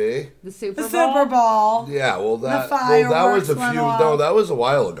on TV. The Super Bowl. Super Bowl. Yeah, that fireworks was a went few. off. No, that was a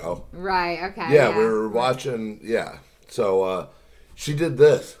while ago. Right. Okay. Yeah, we were watching. Yeah, so she did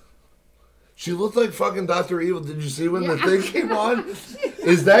this. She looked like fucking Dr. Evil. Did you see when the thing came on?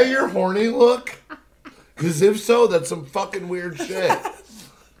 Is that your horny look? Because if so, that's some fucking weird shit.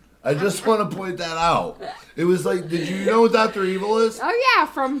 I just want to point that out. It was like, did you know what Dr. Evil is? Oh yeah,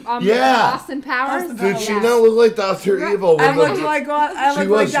 from Austin Powers. Austin Did Powers. she not look like Dr. Evil? I look like what? I look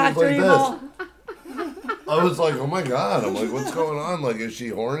like Dr. Evil. I was like, oh my God. I'm like, what's going on? Like, is she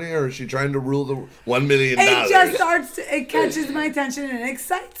horny or is she trying to rule the $1 million? It just it catches my attention and it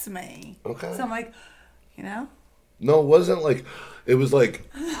excites me. Okay. So I'm like, No, it wasn't like, it was like,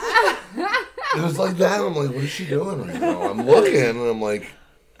 it was like that. I'm like, what is she doing right now? I'm looking and I'm like,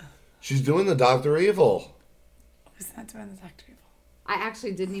 she's doing the Dr. Evil. Who's not doing the Dr. Evil? I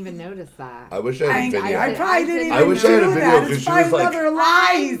actually didn't even notice that. I wish I had a video. I probably didn't even I wish I had a do video that. because It's she was probably like, another lie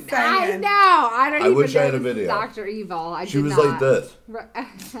I saying. know. I don't I even wish I had a know this is video. Dr. Evil. she was like this.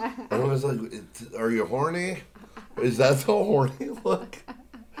 And I was like, are you horny? Is that the horny look?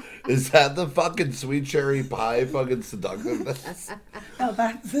 Is that the fucking sweet cherry pie fucking seductiveness? No,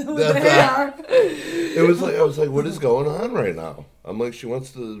 that's what they are. It was like, I was like, what is going on right now? I'm like, she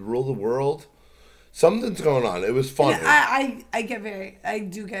wants to rule the world. Something's going on. It was funny. I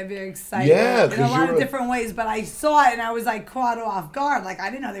do get very excited. Yeah, in a lot of different ways. But I saw it and I was like caught off guard. Like I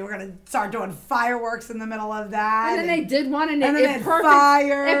didn't know they were gonna start doing fireworks in the middle of that. And then they did one, and then it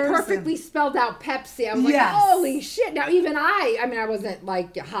perfectly spelled out Pepsi. I was like, Yes. holy shit! Now even I mean, I wasn't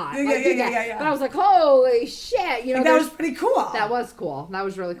like hot, Yeah. but I was like, holy shit! You know, that was pretty cool. That was cool. That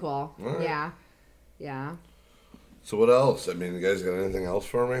was really cool. Right. Yeah. So what else? I mean, you guys got anything else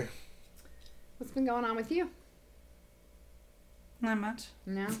for me? What's been going on with you? Not much.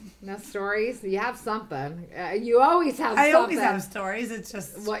 No stories. You have something. You always have something. I always have stories. It's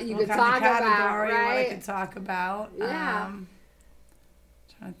just what you what could kind talk of category, about, right? What I could talk about. Yeah.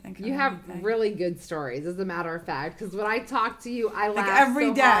 Trying to think. You have really good stories, as a matter of fact. Because when I talk to you, I laugh every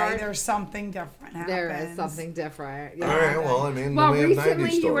so day. hard. There's something different. There is happens. something different. All right. Well, I mean, Well, we have 90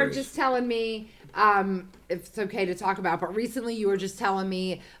 recently you were stories. just telling me, if it's okay to talk about, but recently you were just telling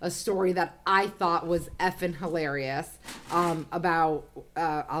me a story that I thought was effing hilarious about,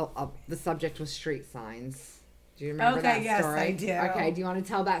 the subject was street signs. Do you remember that yes, story? I do. Okay, do you want to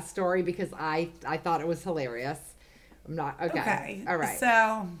tell that story? Because I thought it was hilarious. I'm not, okay. All right.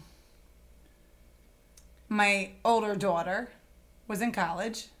 So, my older daughter was in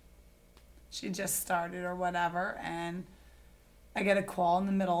college. She just started or whatever, and I get a call in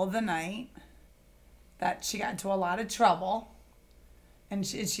the middle of the night that she got into a lot of trouble, and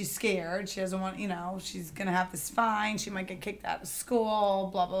she's scared. She doesn't want, she's going to have this fine. She might get kicked out of school,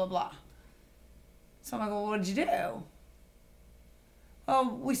 blah, blah, blah. So I'm like, well, what did you do?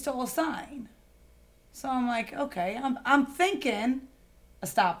 Oh, we stole a sign. So I'm like, okay, I'm thinking a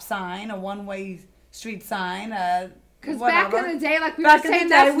stop sign, a one-way street sign, because back in the day, like we Back were in the saying, day,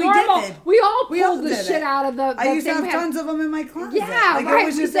 that's we normal. did. We all We all pulled the did shit it. out of the. I used to thing have we had. tons of them in my closet. Yeah, like, right. It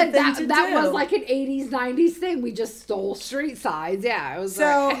was We just said a thing that to that do. was like an 80s, 90s thing. We just stole street signs. Yeah, it was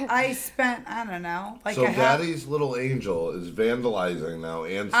So like, I spent, I don't know, like So a half. Daddy's little angel is vandalizing now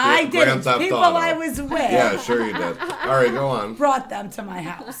and I did Grand Theft People Auto. I was with Yeah, sure you did. All right, go on. brought them to my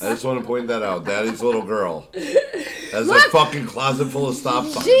house. I just want to point that out. Daddy's little girl has a fucking closet full of stop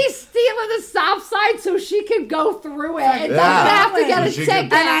signs. she's stealing the stop sign so she can go through it and Yeah. doesn't have to get So a she ticket.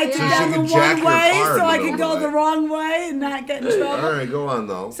 can- And I So took she them can the jack one your way car in so the I middle could of go the the night. wrong way and not get in trouble. All right, go on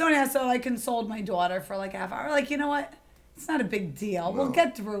though. So anyhow, so I consoled my daughter for like a half hour. Like, you know what? It's not a big deal. We'll No.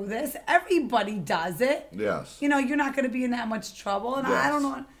 get through this. Everybody does it. Yes. You're not going to be in that much trouble. And I Yes. don't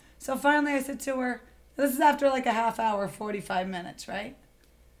know. So finally I said to her, this is after like a half hour, 45 minutes, right?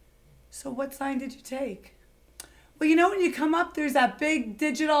 So what sign did you take? Well, when you come up, there's that big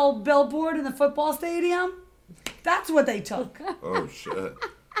digital billboard in the football stadium. That's what they took. Oh shit.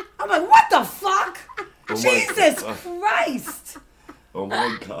 I'm like, what the fuck? Oh my Jesus God. Christ. Oh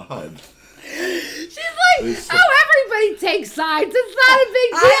my God. She's like, everybody takes sides. It's not a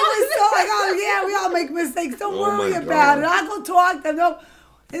big deal. Yeah, we all make mistakes. Don't Oh worry my about it. God. I'll go talk to them. No.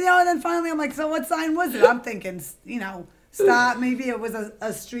 And then finally I'm like, so what sign was it? I'm thinking, stop. Maybe it was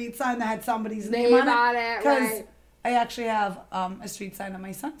a street sign that had somebody's name on it. Because right. I actually have a street sign on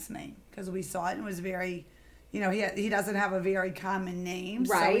my son's name because we saw it and it was very, he doesn't have a very common name.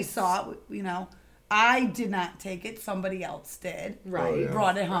 So we Right. saw it, I did not take it. Somebody else did. Right. Oh, yeah.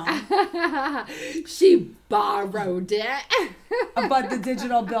 Brought it home. She borrowed it. But the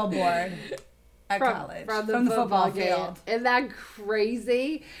digital billboard at college. From the football game. field. Isn't that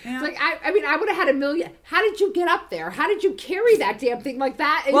crazy? Yeah. It's like, I mean, I would have had a million. How did you get up there? How did you carry that damn thing like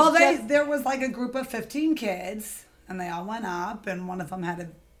that? It's Well, just- there was like a group of 15 kids, and they all went up, and one of them had a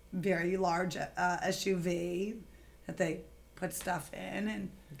very large SUV that they put stuff in, and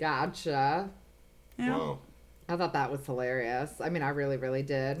Gotcha. Wow. I thought that was hilarious. I mean, I really, really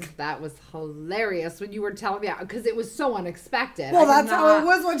did. That was hilarious when you were telling me, because it was so unexpected. well, I did that's how it not-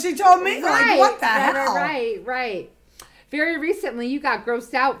 was when she told me. Like, what the hell? Right. Very recently, you got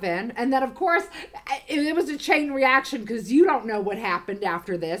grossed out, Vin. And then, of course, it was a chain reaction because you don't know what happened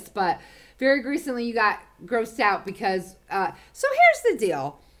after this. But very recently, you got grossed out because... so here's the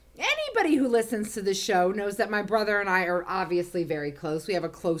deal. Anybody who listens to the show knows that my brother and I are obviously very close. We have a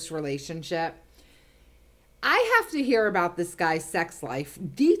close relationship. I have to hear about this guy's sex life.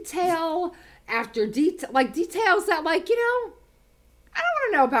 Detail after detail. Like, details that, like, I don't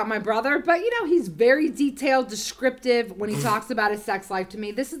want to know about my brother, but he's very detailed, descriptive when he talks about his sex life to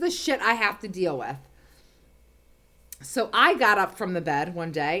me. This is the shit I have to deal with. So I got up from the bed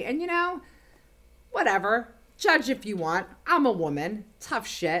one day and whatever, judge if you want. I'm a woman. Tough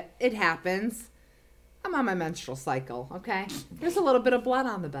shit. It happens. I'm on my menstrual cycle, okay? There's a little bit of blood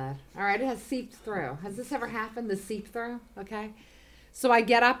on the bed. All right, it has seeped through. Has this ever happened, the seep through? Okay. So I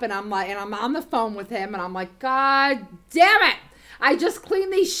get up and I'm on the phone with him and I'm like, God damn it. I just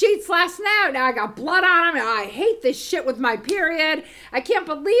cleaned these sheets last night. Now I got blood on them. And I hate this shit with my period. I can't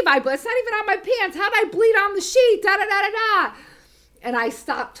believe it's not even on my pants. How'd I bleed on the sheet? Da da da da da. And I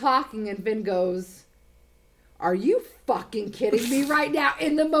stopped talking and Vin goes, are you fucking kidding me right now?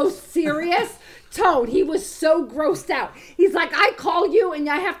 In the most serious tone. He was so grossed out. He's like, I call you and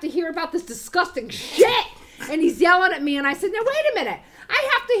I have to hear about this disgusting shit. And he's yelling at me. And I said, now wait a minute. I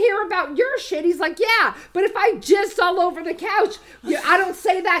have to hear about your shit. He's like, yeah, but if I jizzed all over the couch, I don't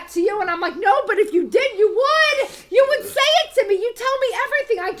say that to you. And I'm like, no, but if you did, you would. You would say it to me. You tell me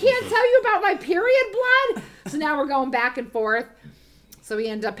everything. I can't tell you about my period blood. So now we're going back and forth. So we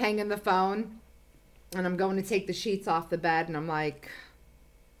end up hanging the phone. And I'm going to take the sheets off the bed. And I'm like,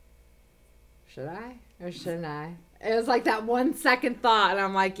 should I or shouldn't I? It was like that 1 second thought. And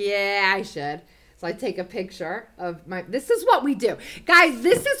I'm like, yeah, I should. So I take a picture of this is what we do. Guys,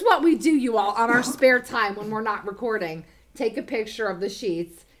 this is what we do, you all, on our spare time when we're not recording. Take a picture of the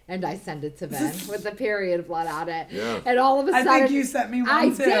sheets, and I send it to Ben with the period blood on it. Yeah. And all of a sudden... I think you sent me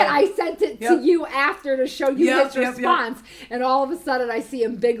one, too. I did. I sent it to you after to show you his response. And all of a sudden, I see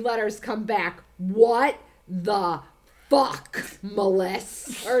in big letters come back, what the fuck,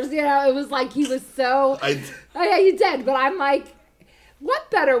 Melissa? Or, it was like he was so... Oh, yeah, you did. But I'm like...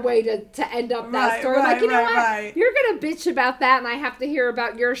 What better way to end up that story? Like, you know what? You're going to bitch about that and I have to hear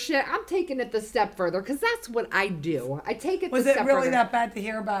about your shit. I'm taking it the step further because that's what I do. I take it the step further. Was it really that bad to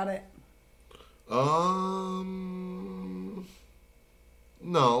hear about it?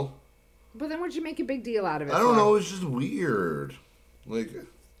 No. But then what'd you make a big deal out of it? I don't know. It's just weird. Like...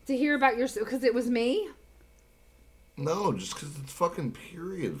 To hear about your... Because it was me? No, just because it's fucking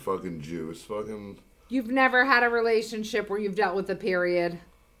period fucking juice. Fucking... You've never had a relationship where you've dealt with a period.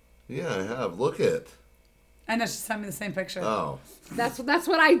 Yeah, I have. Look it. I know she sent me the same picture. Oh. That's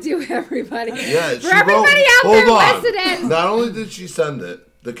what I do, everybody. Yeah, For everybody out there listening. Not only did she send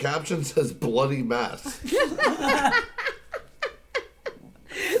it, the caption says bloody mess.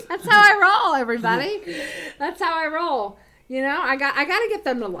 That's how I roll, everybody. That's how I roll. I got to get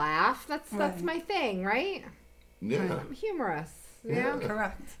them to laugh. That's my thing, right? Yeah. I'm humorous. Yeah.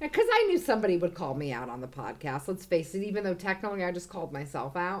 Correct. Because I knew somebody would call me out on the podcast. Let's face it, even though technically I just called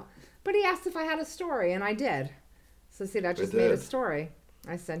myself out. But he asked if I had a story, and I did. So see, that just made a story.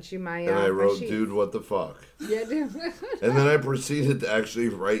 I sent you my And I wrote, sheets. dude, what the fuck? Yeah, dude. And then I proceeded to actually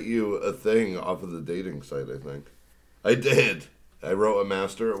write you a thing off of the dating site, I think. I did. I wrote a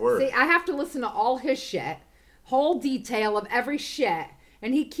master at work. See, I have to listen to all his shit, whole detail of every shit.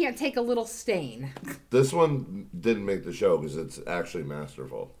 And he can't take a little stain. This one didn't make the show because it's actually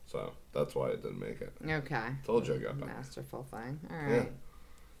masterful. So that's why it didn't make it. Okay. Told you I got that. Masterful thing. All right.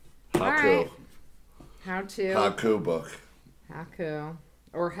 Yeah. All right. How to. Haku book. Haku.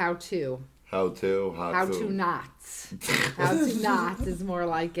 Or how to. How to not. How to not is more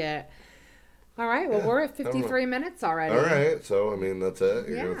like it. All right, well, we're at 53 minutes already. All right, so, I mean, that's it.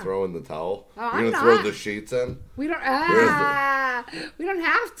 You're going to throw in the towel? Oh, You're I'm going to not. throw the sheets in? We don't have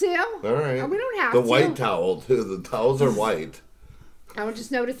to. All right. We don't have to. The white towel, too. The towels are white. I was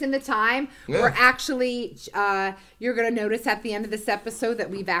just noticing the time. Yeah. We're actually, you're going to notice at the end of this episode that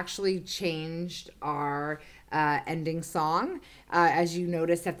we've actually changed our ending song. As you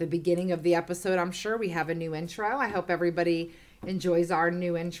noticed at the beginning of the episode, I'm sure we have a new intro. I hope everybody enjoys our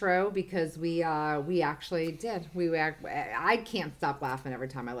new intro because we actually did. I can't stop laughing every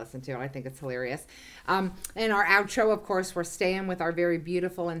time I listen to it. I think it's hilarious. In our outro, of course, we're staying with our very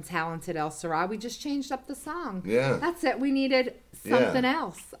beautiful and talented El Sarah. We just changed up the song. Yeah. That's it. We needed something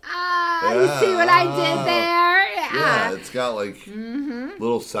else. You see what I did there? Yeah, it's got like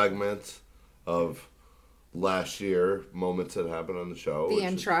little segments of last year moments that happened on the show. The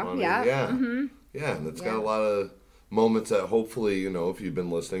intro, yeah. Yeah. Yeah, and it's got a lot of moments that hopefully, if you've been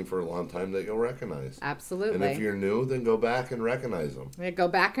listening for a long time, that you'll recognize. Absolutely. And if you're new, then go back and recognize them. Yeah, go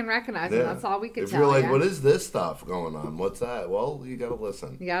back and recognize them. That's all we could tell you. If you're like, you. what is this stuff going on? What's that? Well, you got to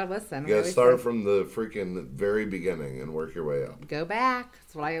listen. You got to listen. You got to start from the freaking very beginning and work your way up. Go back.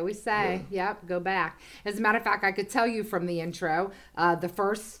 That's what I always say. Yeah. Yep, go back. As a matter of fact, I could tell you from the intro, the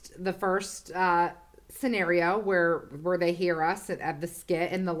first scenario where they hear us at the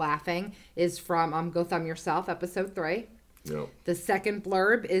skit and the laughing is from Go Thumb Yourself, episode 3. Yep. The second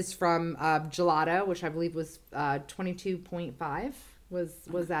blurb is from Gelato, which I believe was 22.5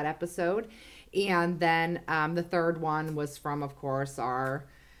 was that episode. And then the third one was from, of course, our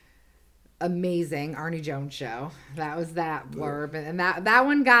amazing Arnie Jones show. That was that blurb. And that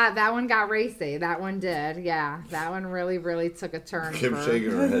one got racy. That one did. Yeah. That one really, really took a turn. Kept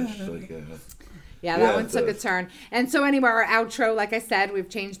shaking her head. She's like, yeah, that one took a turn. And so anyway, our outro, like I said, we've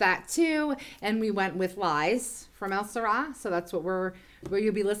changed that too. And we went with Lies from El Sarah. So that's what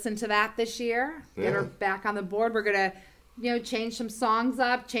you'll be listening to that this year. Get her back on the board. We're going to, change some songs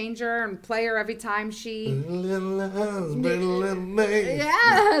up, change her and play her every time she... Yeah,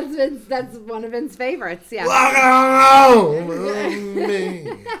 that's one of Vin's favorites. Yeah.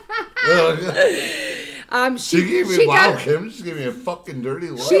 She gave me Kim just gave me a fucking dirty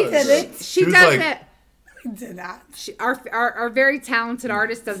look. She did it. She does like, it. I did not. Our very talented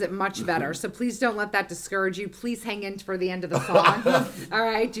artist does it much better. So please don't let that discourage you. Please hang in for the end of the song. All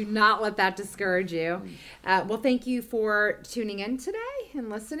right. Do not let that discourage you. Well, thank you for tuning in today and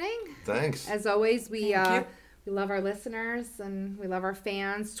listening. Thanks. As always, we love our listeners and we love our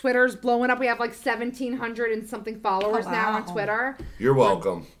fans. Twitter's blowing up. We have like 1,700 and something followers now on Twitter. You're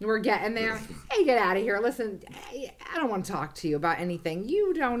welcome. We're getting there. Hey, get out of here. Listen, I don't want to talk to you about anything.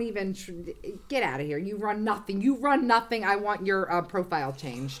 You don't even get out of here. You run nothing. I want your profile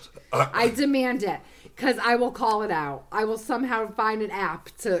changed. I demand it because I will call it out. I will somehow find an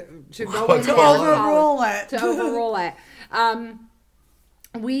app to go in there to overrule it.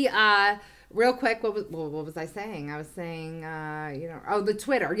 Real quick, what was I saying? I was saying, the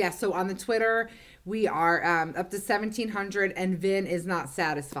Twitter. Yeah, so on the Twitter, we are up to 1,700, and Vin is not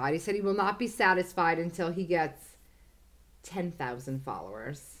satisfied. He said he will not be satisfied until he gets 10,000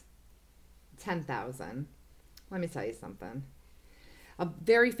 followers. 10,000. Let me tell you something. A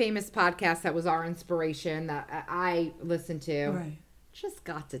very famous podcast that was our inspiration that I listened to just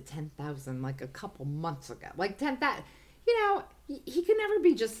got to 10,000 like a couple months ago. Like 10,000. He can never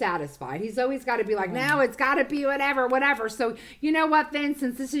be just satisfied. He's always got to be like, no, it's got to be whatever. So, you know what, Vin?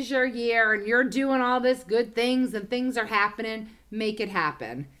 Since this is your year and you're doing all this good things and things are happening, make it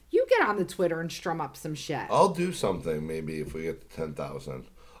happen. You get on the Twitter and strum up some shit. I'll do something maybe if we get to 10,000.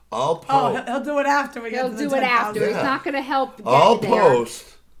 I'll post. He'll do it after we get to the 10,000. He'll do it after. Yeah. He's not going to help. I'll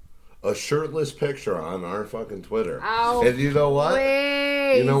post a shirtless picture on our fucking Twitter. Oh, and you know what?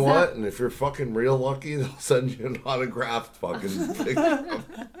 Please. You know what? And if you're fucking real lucky, they'll send you an autographed fucking picture.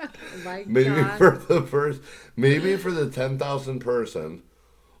 Maybe for the 10,000 person,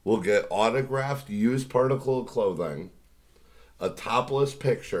 we'll get autographed used particle clothing, a topless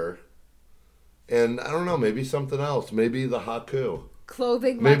picture, and I don't know, maybe something else. Maybe the Haku.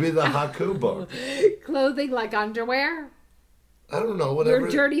 Clothing. Maybe the Haku book. Clothing like underwear? I don't know, whatever. Your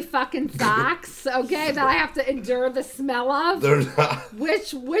dirty fucking socks, okay, that I have to endure the smell of? They're not.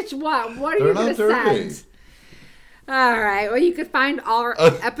 Which one? What are you going to send? All right. Well, you could find all our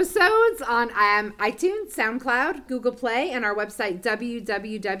episodes on iTunes, SoundCloud, Google Play, and our website,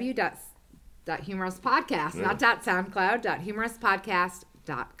 www.humourouspodcast, not .soundcloud,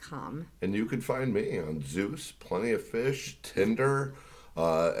 .humourouspodcast.com. And you could find me on Zeus, Plenty of Fish, Tinder,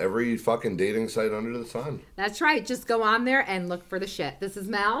 every fucking dating site under the sun. That's right. Just go on there and look for the shit. This is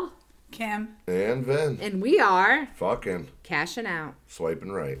Mel. Kim. And Vin. And we are Fucking. cashing out.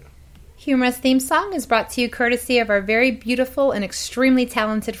 Swiping right. Humorous theme song is brought to you courtesy of our very beautiful and extremely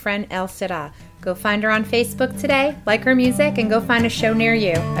talented friend El Sira. Go find her on Facebook today, like her music, and go find a show near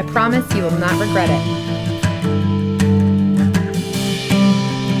you. I promise you will not regret it.